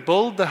wood and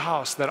build the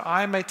house that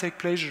I may take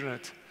pleasure in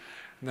it,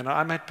 and that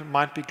I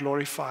might be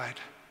glorified,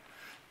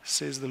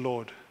 says the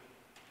Lord.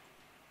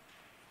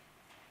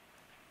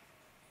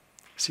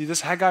 See, this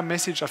Haggai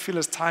message I feel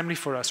is timely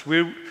for us.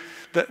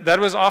 That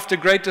was after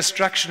great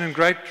destruction and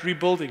great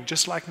rebuilding,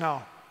 just like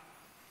now.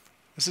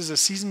 This is a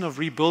season of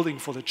rebuilding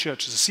for the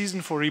church. It's a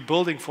season for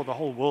rebuilding for the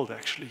whole world,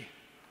 actually.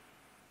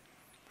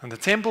 And the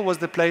temple was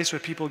the place where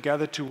people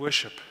gathered to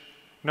worship.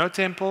 No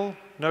temple,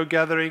 no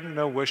gathering,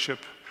 no worship,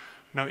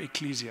 no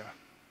ecclesia.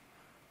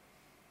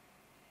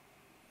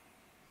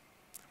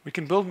 We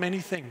can build many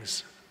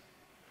things.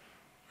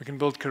 We can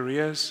build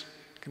careers.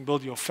 You can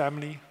build your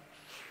family.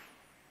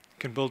 You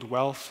can build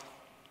wealth.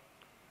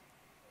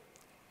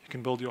 You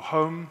can build your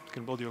home. You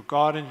can build your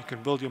garden. You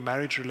can build your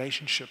marriage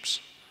relationships.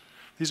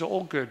 These are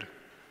all good,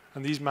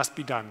 and these must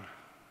be done.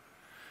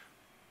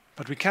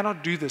 But we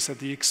cannot do this at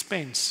the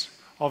expense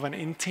of an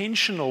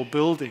intentional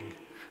building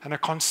and a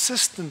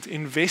consistent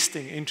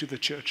investing into the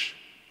church.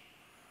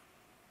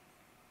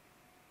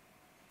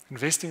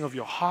 Investing of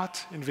your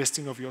heart,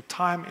 investing of your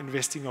time,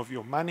 investing of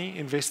your money,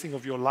 investing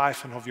of your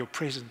life and of your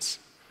presence.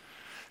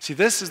 See,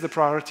 this is the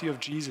priority of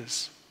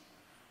Jesus.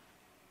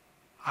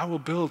 I will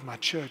build my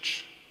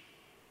church.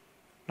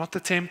 Not the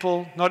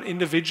temple, not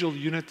individual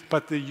unit,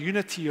 but the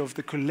unity of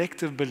the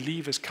collective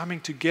believers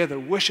coming together,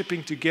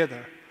 worshiping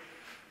together,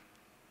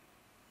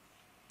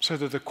 so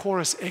that the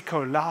choruses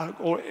echo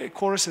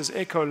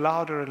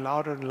louder and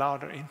louder and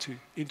louder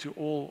into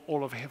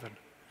all of heaven.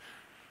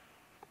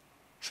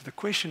 So the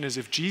question is,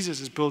 if Jesus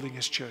is building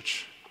his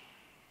church,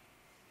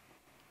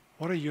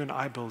 what are you and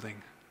I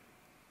building?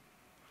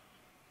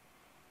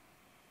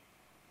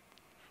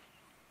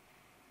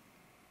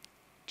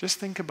 Just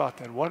think about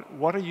that.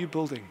 What are you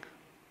building?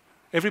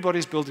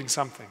 Everybody's building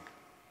something.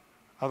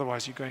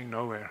 Otherwise, you're going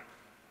nowhere.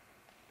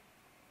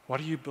 What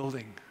are you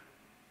building?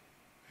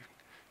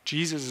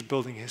 Jesus is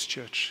building his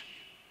church.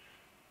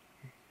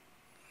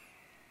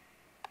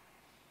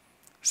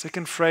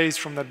 Second phrase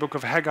from that book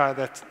of Haggai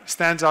that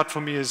stands out for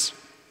me is,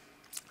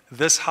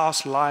 this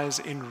house lies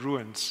in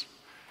ruins.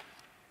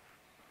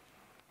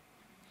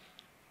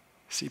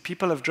 See,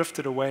 people have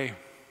drifted away.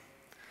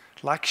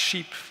 Like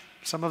sheep,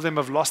 some of them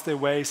have lost their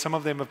way, some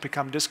of them have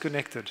become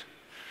disconnected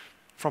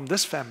from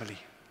this family,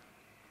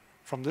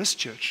 from this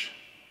church.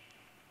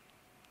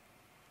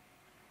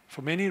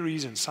 For many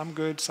reasons, some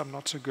good, some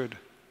not so good.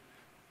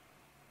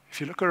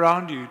 If you look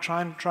around you,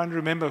 try and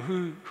remember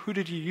who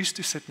did you used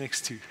to sit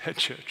next to at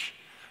church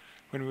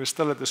when we were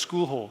still at the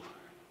school hall.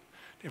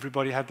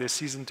 Everybody had their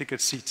season ticket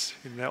seats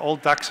in their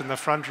old ducks in the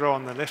front row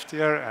on the left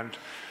here, and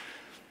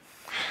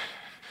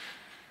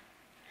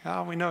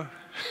we know.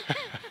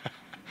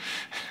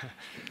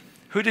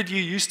 Who did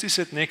you used to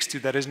sit next to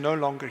that is no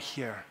longer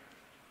here?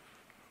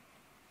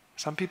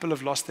 Some people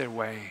have lost their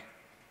way.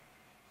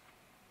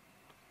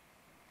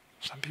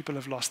 Some people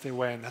have lost their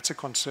way, and that's a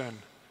concern.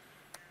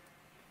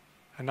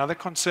 Another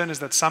concern is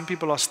that some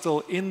people are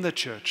still in the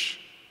church,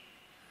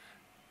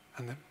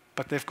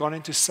 but they've gone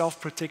into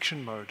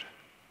self-protection mode.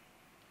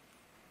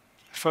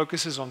 The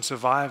focus is on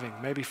surviving,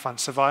 maybe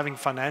surviving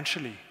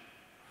financially,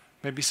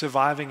 maybe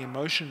surviving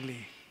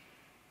emotionally,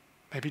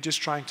 maybe just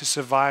trying to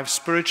survive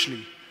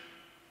spiritually,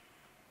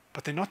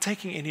 but they're not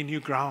taking any new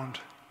ground.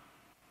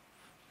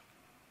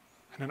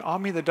 And an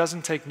army that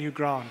doesn't take new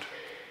ground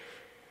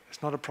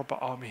is not a proper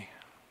army.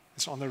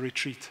 It's on the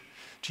retreat.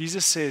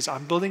 Jesus says,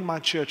 I'm building my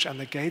church, and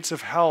the gates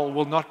of hell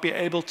will not be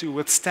able to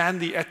withstand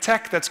the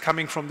attack that's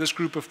coming from this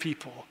group of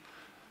people.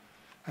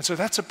 And so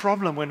that's a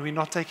problem when we're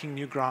not taking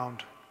new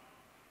ground.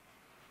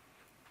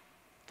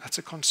 That's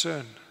a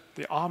concern.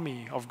 The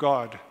army of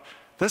God,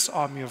 this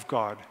army of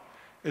God,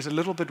 is a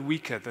little bit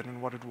weaker than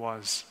what it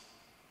was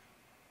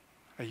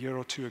a year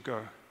or two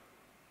ago.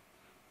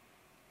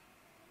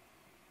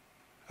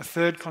 A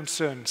third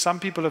concern, some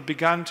people have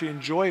begun to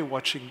enjoy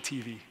watching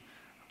TV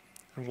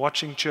and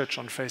watching church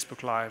on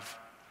Facebook Live.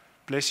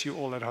 Bless you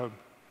all at home.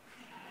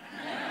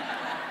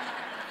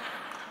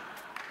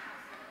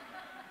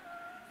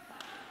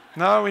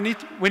 No,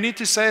 we need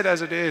to say it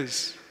as it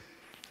is.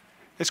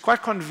 It's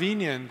quite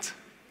convenient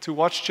to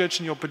watch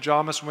church in your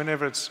pajamas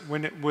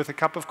with a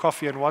cup of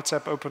coffee and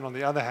WhatsApp open on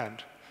the other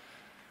hand,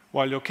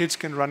 while your kids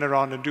can run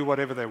around and do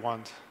whatever they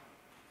want.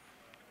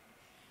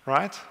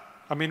 Right?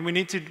 I mean, we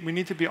need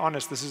to be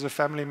honest. This is a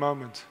family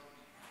moment.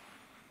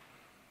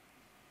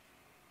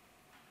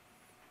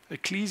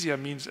 Ecclesia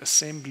means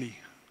assembly,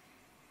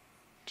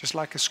 just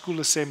like a school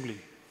assembly.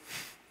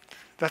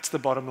 That's the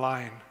bottom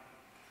line.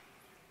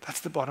 That's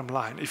the bottom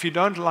line. If you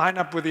don't line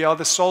up with the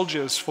other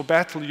soldiers for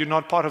battle, you're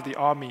not part of the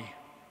army.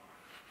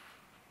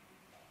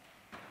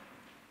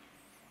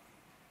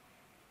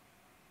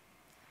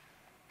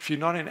 If you're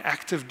not in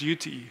active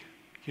duty,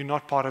 you're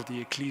not part of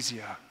the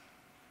ecclesia.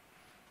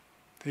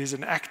 There's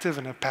an active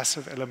and a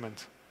passive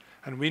element.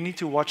 And we need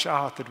to watch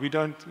out that we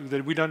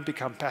don't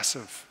become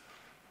passive.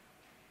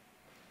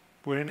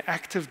 We're in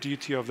active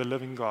duty of the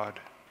living God.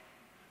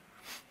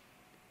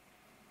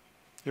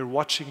 You're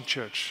watching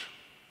church,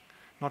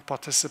 not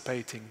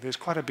participating. There's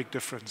quite a big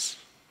difference.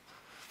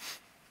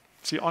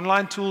 See,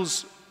 online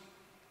tools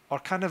are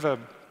kind of a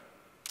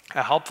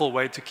helpful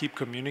way to keep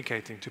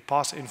communicating, to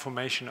pass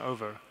information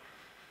over.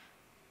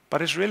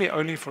 But it's really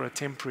only for a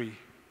temporary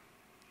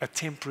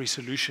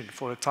solution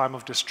for a time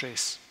of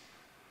distress.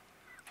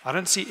 I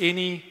don't see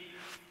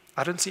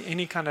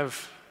any kind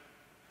of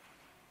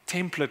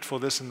template for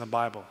this in the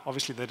Bible.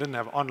 Obviously, they didn't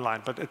have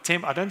online, but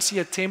I don't see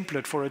a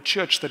template for a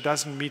church that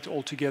doesn't meet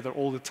all together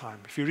all the time.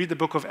 If you read the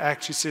book of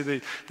Acts, you see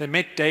they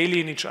met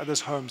daily in each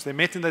other's homes. They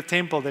met in the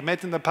temple. They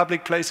met in the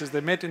public places. They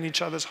met in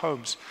each other's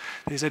homes.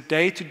 There's a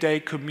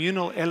day-to-day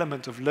communal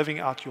element of living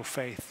out your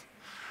faith.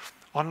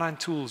 Online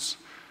tools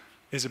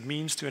is a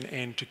means to an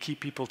end to keep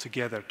people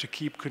together, to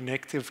keep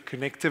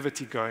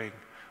connectivity going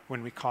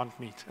when we can't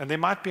meet. And there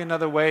might be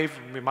another wave,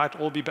 and we might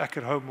all be back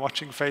at home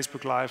watching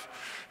Facebook Live.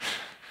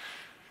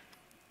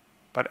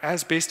 But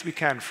as best we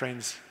can,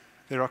 friends,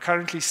 there are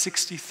currently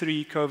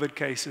 63 COVID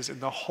cases in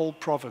the whole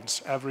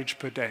province, average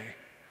per day.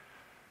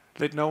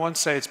 Let no one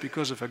say it's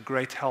because of a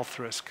great health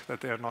risk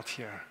that they are not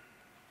here.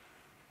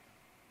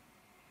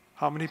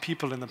 How many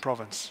people in the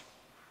province?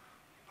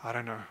 I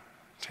don't know,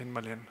 10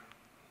 million.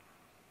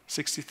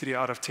 63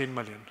 out of 10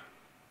 million.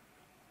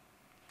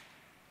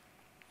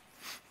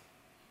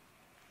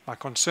 My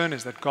concern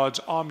is that God's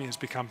army has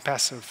become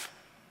passive.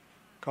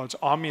 God's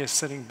army is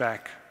sitting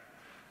back.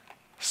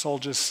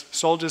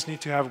 Soldiers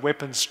need to have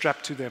weapons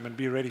strapped to them and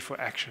be ready for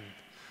action.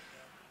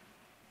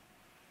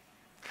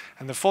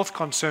 And the fourth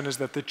concern is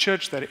that the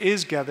church that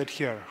is gathered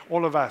here,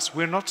 all of us,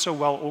 we're not so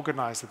well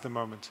organized at the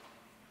moment,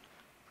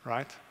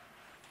 right?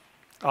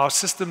 Our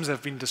systems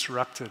have been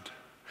disrupted.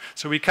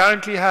 So we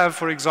currently have,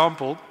 for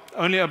example,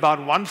 only about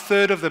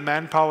 1/3 of the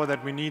manpower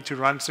that we need to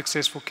run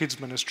successful kids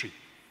ministry.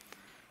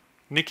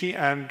 Nikki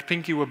and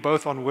Pinky were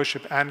both on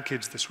worship and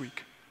kids this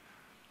week.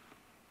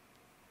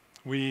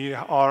 We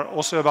are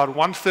also about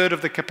 1/3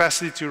 of the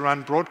capacity to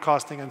run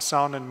broadcasting and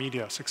sound and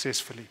media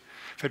successfully.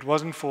 If it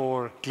wasn't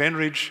for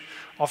Glenridge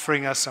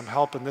offering us some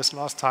help in this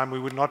last time, we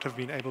would not have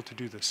been able to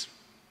do this.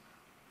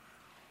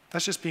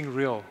 That's just being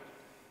real.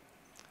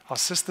 Our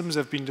systems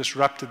have been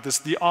disrupted.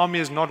 The army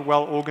is not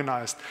well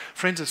organized.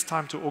 Friends, it's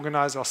time to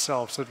organize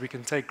ourselves so that we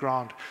can take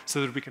ground, so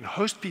that we can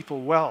host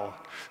people well,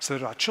 so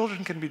that our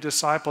children can be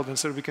discipled, and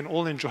so that we can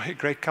all enjoy a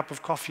great cup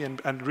of coffee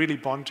and really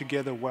bond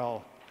together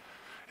well.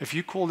 If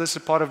you call this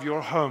a part of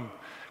your home,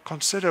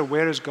 consider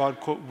where is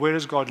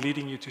God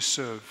leading you to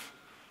serve.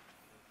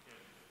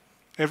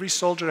 Every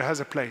soldier has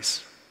a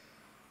place.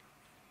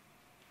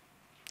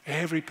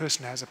 Every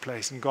person has a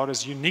place, and God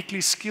has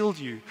uniquely skilled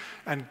you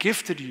and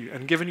gifted you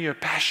and given you a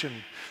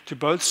passion to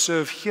both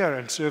serve here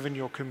and serve in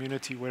your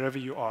community wherever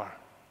you are.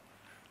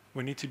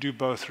 We need to do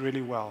both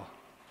really well.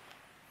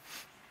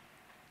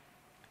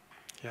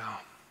 Yeah.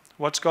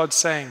 What's God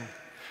saying?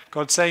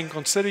 God's saying,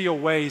 consider your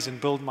ways and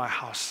build my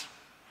house.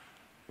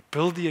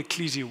 Build the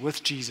ecclesia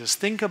with Jesus.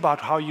 Think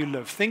about how you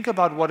live. Think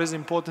about what is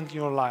important in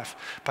your life,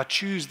 but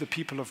choose the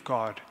people of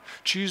God.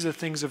 Choose the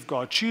things of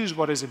God. Choose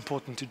what is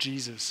important to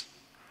Jesus.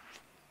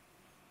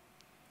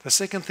 The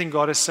second thing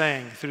God is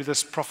saying through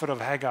this prophet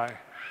of Haggai,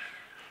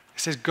 he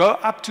says, go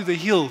up to the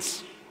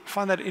hills. I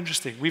find that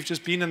interesting. We've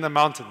just been in the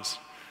mountains.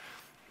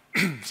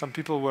 Some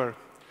people were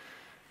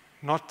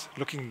not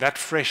looking that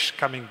fresh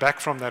coming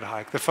back from that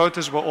hike. The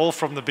photos were all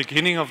from the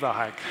beginning of the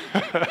hike.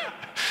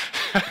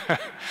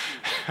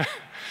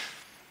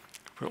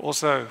 We're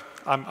also,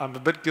 I'm a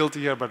bit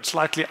guilty here, but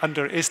slightly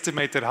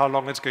underestimated how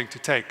long it's going to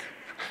take.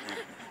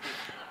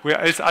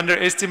 It's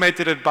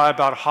underestimated it by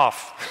about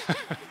half.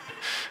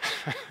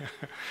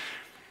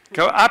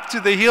 Go up to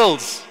the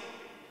hills,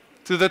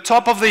 to the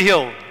top of the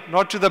hill,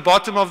 not to the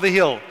bottom of the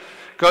hill.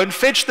 Go and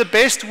fetch the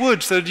best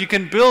wood so that you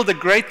can build a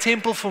great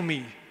temple for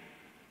me,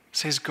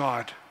 says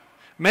God.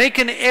 Make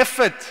an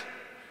effort.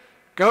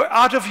 Go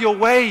out of your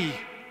way.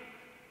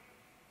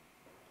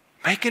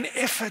 Make an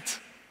effort.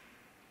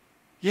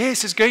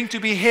 Yes, it's going to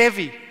be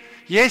heavy.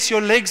 Yes,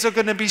 your legs are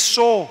going to be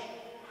sore.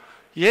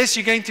 Yes,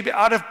 you're going to be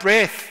out of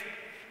breath.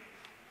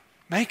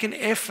 Make an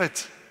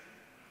effort.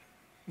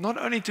 Not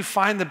only to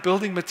find the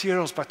building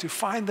materials, but to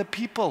find the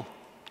people.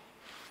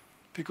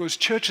 Because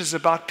church is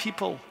about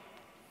people.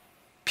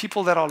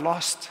 People that are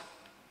lost.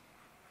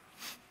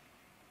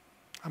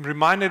 I'm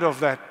reminded of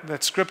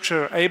that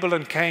scripture, Abel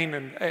and Cain,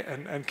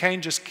 and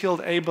Cain just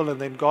killed Abel,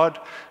 and then God,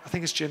 I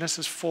think it's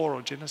Genesis 4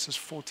 or Genesis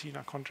 14,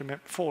 I can't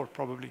remember, 4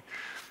 probably.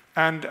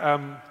 And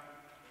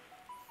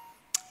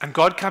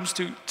God comes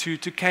to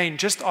Cain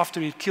just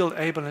after he killed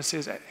Abel and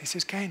says,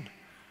 Cain,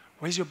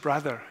 where's your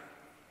brother?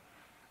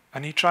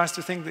 And he tries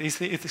to think,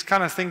 he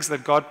kind of thinks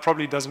that God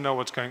probably doesn't know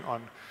what's going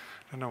on.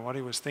 I don't know what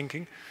he was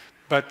thinking.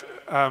 But,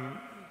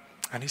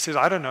 and he says,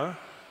 I don't know.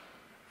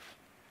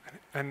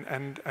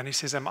 And he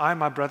says, am I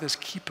my brother's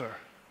keeper?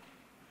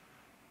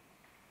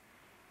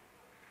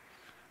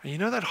 And you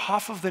know that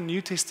half of the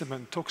New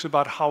Testament talks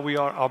about how we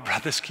are our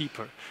brother's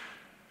keeper.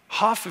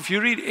 Half, if you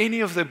read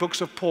any of the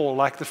books of Paul,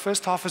 like the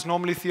first half is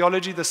normally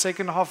theology, the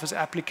second half is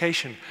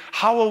application.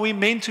 How are we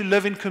meant to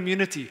live in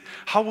community?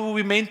 How are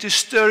we meant to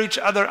stir each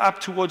other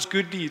up towards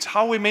good deeds?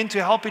 How are we meant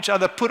to help each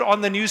other put on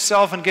the new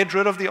self and get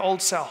rid of the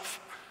old self?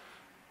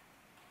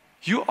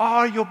 You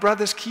are your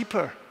brother's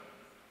keeper.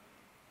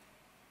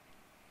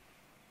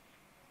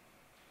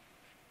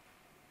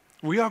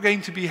 We are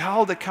going to be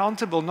held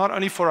accountable not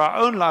only for our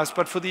own lives,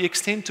 but for the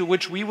extent to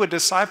which we were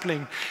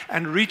discipling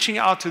and reaching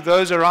out to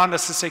those around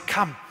us to say,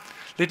 come,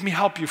 let me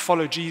help you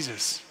follow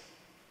Jesus.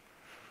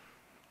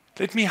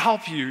 Let me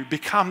help you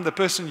become the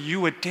person you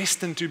were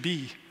destined to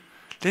be.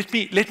 Let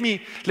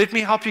me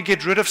help you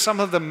get rid of some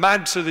of the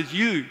mud so that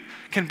you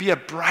can be a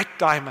bright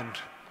diamond,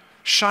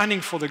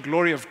 shining for the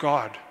glory of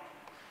God.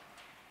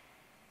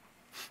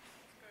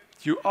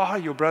 You are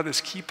your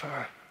brother's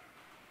keeper.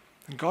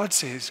 And God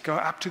says, go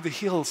up to the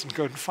hills and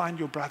go and find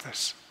your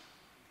brothers.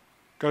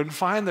 Go and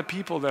find the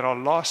people that are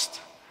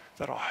lost,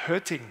 that are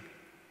hurting.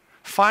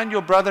 Find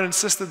your brother and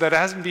sister that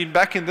hasn't been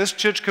back in this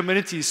church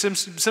community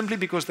simply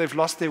because they've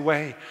lost their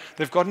way.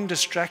 They've gotten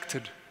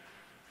distracted.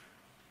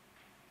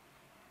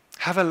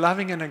 Have a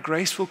loving and a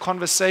graceful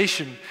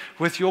conversation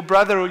with your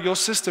brother or your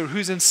sister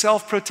who's in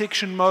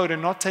self-protection mode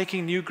and not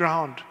taking new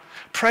ground.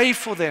 Pray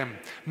for them.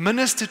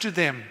 Minister to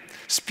them.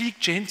 Speak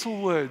gentle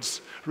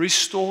words.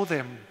 Restore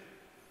them.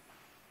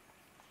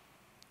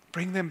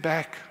 Bring them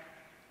back.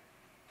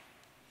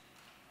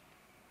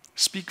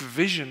 Speak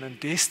vision and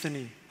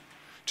destiny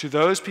to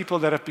those people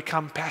that have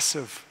become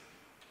passive.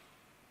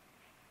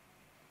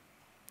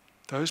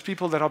 Those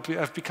people that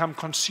have become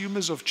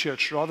consumers of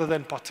church rather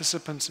than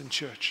participants in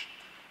church.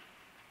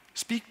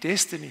 Speak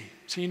destiny.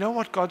 So you know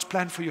what God's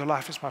plan for your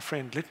life is, my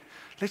friend.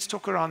 Let's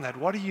talk around that.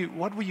 What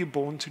were you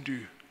born to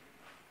do?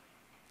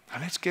 Now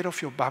let's get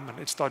off your bum and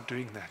let's start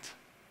doing that.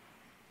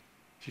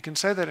 You can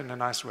say that in a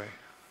nice way.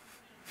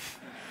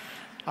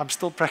 I'm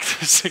still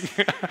practicing.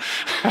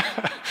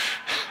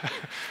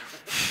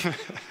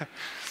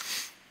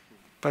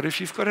 But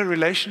if you've got a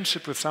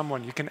relationship with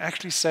someone, you can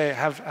actually say,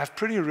 have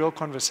pretty real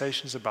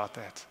conversations about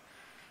that.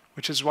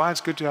 Which is why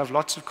it's good to have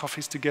lots of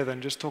coffees together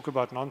and just talk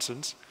about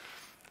nonsense.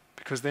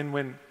 Because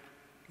then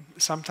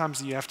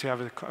sometimes you have to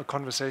have a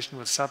conversation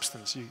with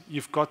substance.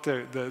 You've got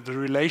the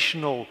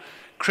relational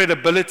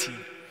credibility. You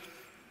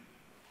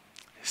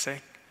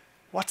say,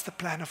 what's the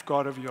plan of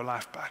God over your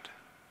life, bud?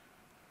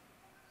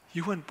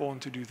 You weren't born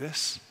to do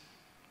this.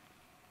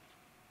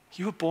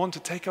 You were born to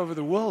take over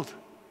the world.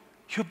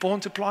 You're born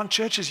to plant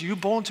churches. You're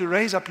born to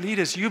raise up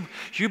leaders.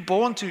 You're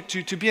born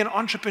to be an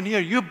entrepreneur.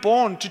 You're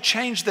born to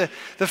change the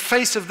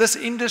face of this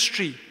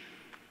industry.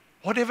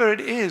 Whatever it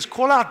is,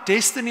 call out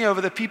destiny over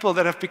the people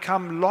that have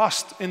become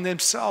lost in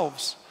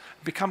themselves,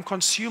 become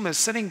consumers,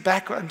 sitting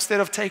back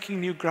instead of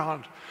taking new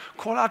ground.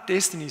 Call out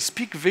destiny.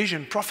 Speak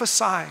vision.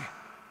 Prophesy.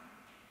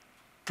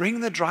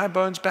 Bring the dry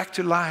bones back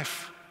to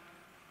life.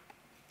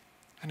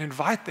 And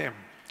invite them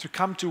to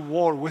come to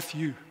war with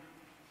you.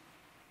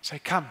 Say,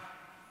 come,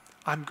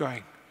 I'm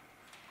going.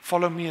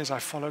 Follow me as I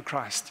follow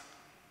Christ.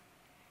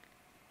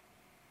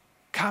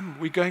 Come,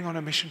 we're going on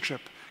a mission trip.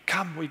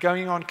 Come, we're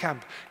going on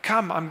camp.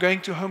 Come, I'm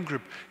going to home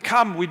group.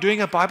 Come, we're doing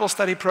a Bible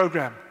study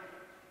program.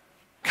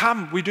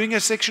 Come, we're doing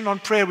a section on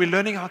prayer. We're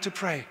learning how to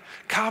pray.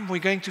 Come, we're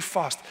going to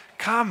fast.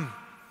 Come.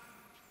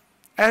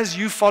 As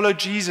you follow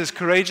Jesus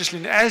courageously,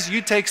 and as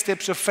you take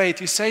steps of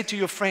faith, you say to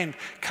your friend,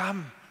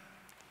 come.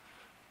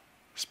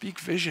 Speak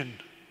vision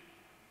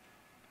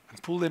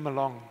and pull them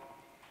along.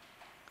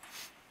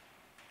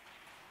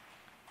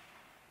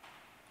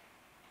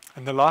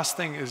 And the last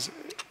thing is,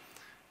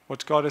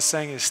 what God is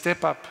saying is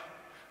step up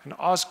and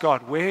ask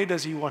God, where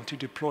does He want to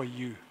deploy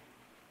you?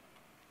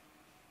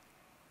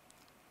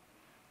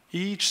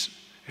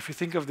 If you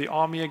think of the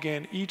army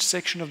again, each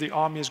section of the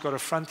army has got a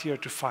frontier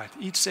to fight.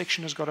 Each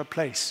section has got a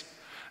place.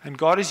 And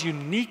God is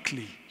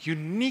uniquely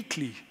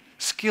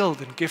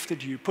skilled and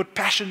gifted you. Put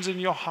passions in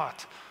your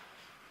heart.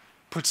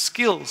 Put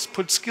skills,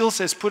 put skill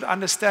sets, put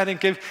understanding.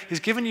 He's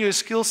given you a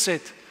skill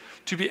set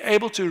to be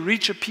able to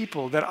reach a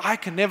people that I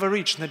can never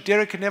reach, and that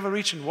Derek can never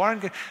reach, and Warren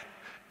can.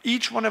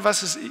 Each one of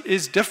us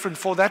is different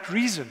for that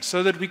reason,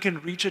 so that we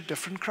can reach a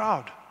different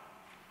crowd,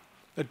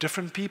 a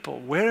different people.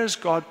 Where is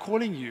God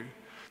calling you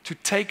to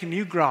take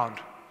new ground?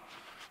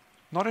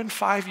 Not in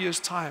 5 years'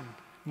 time.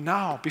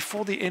 Now,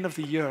 before the end of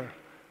the year.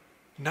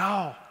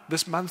 Now,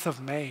 this month of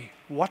May.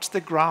 What's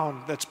the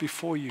ground that's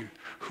before you?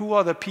 Who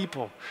are the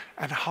people?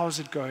 And how's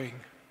it going?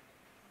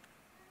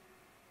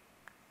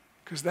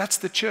 Because that's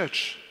the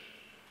church.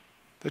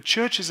 The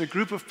church is a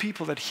group of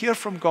people that hear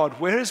from God.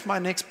 Where is my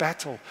next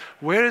battle?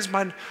 Where is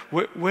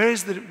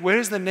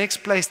the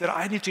next place that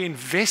I need to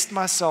invest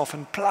myself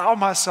and plow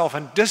myself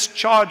and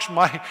discharge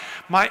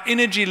my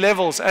energy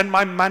levels and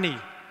my money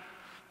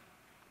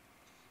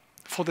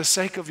for the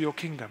sake of your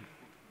kingdom?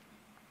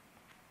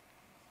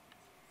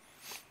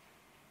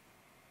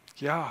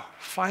 Yeah,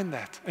 find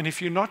that. And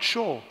if you're not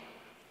sure,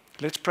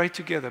 let's pray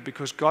together,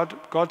 because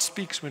God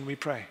speaks when we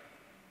pray.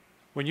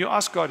 When you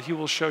ask God, He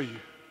will show you.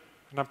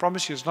 And I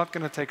promise you, it's not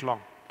going to take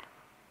long.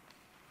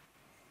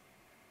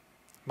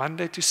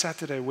 Monday to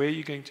Saturday, where are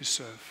you going to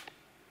serve?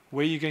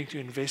 Where are you going to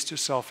invest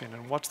yourself in?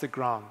 And what's the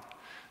ground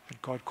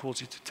that God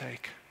calls you to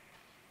take?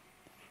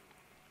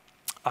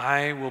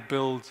 I will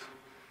build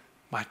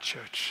my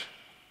church.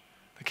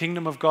 The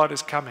kingdom of God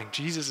is coming.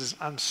 Jesus is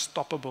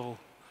unstoppable.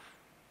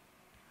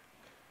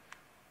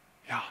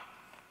 Yeah.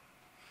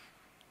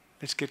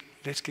 Let's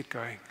get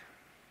going.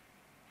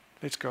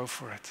 Let's go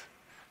for it.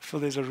 I feel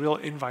there's a real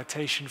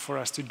invitation for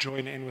us to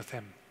join in with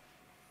Him.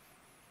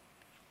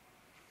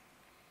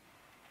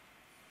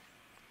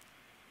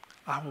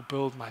 I will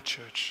build my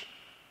church.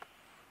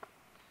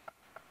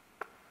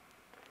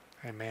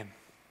 Amen.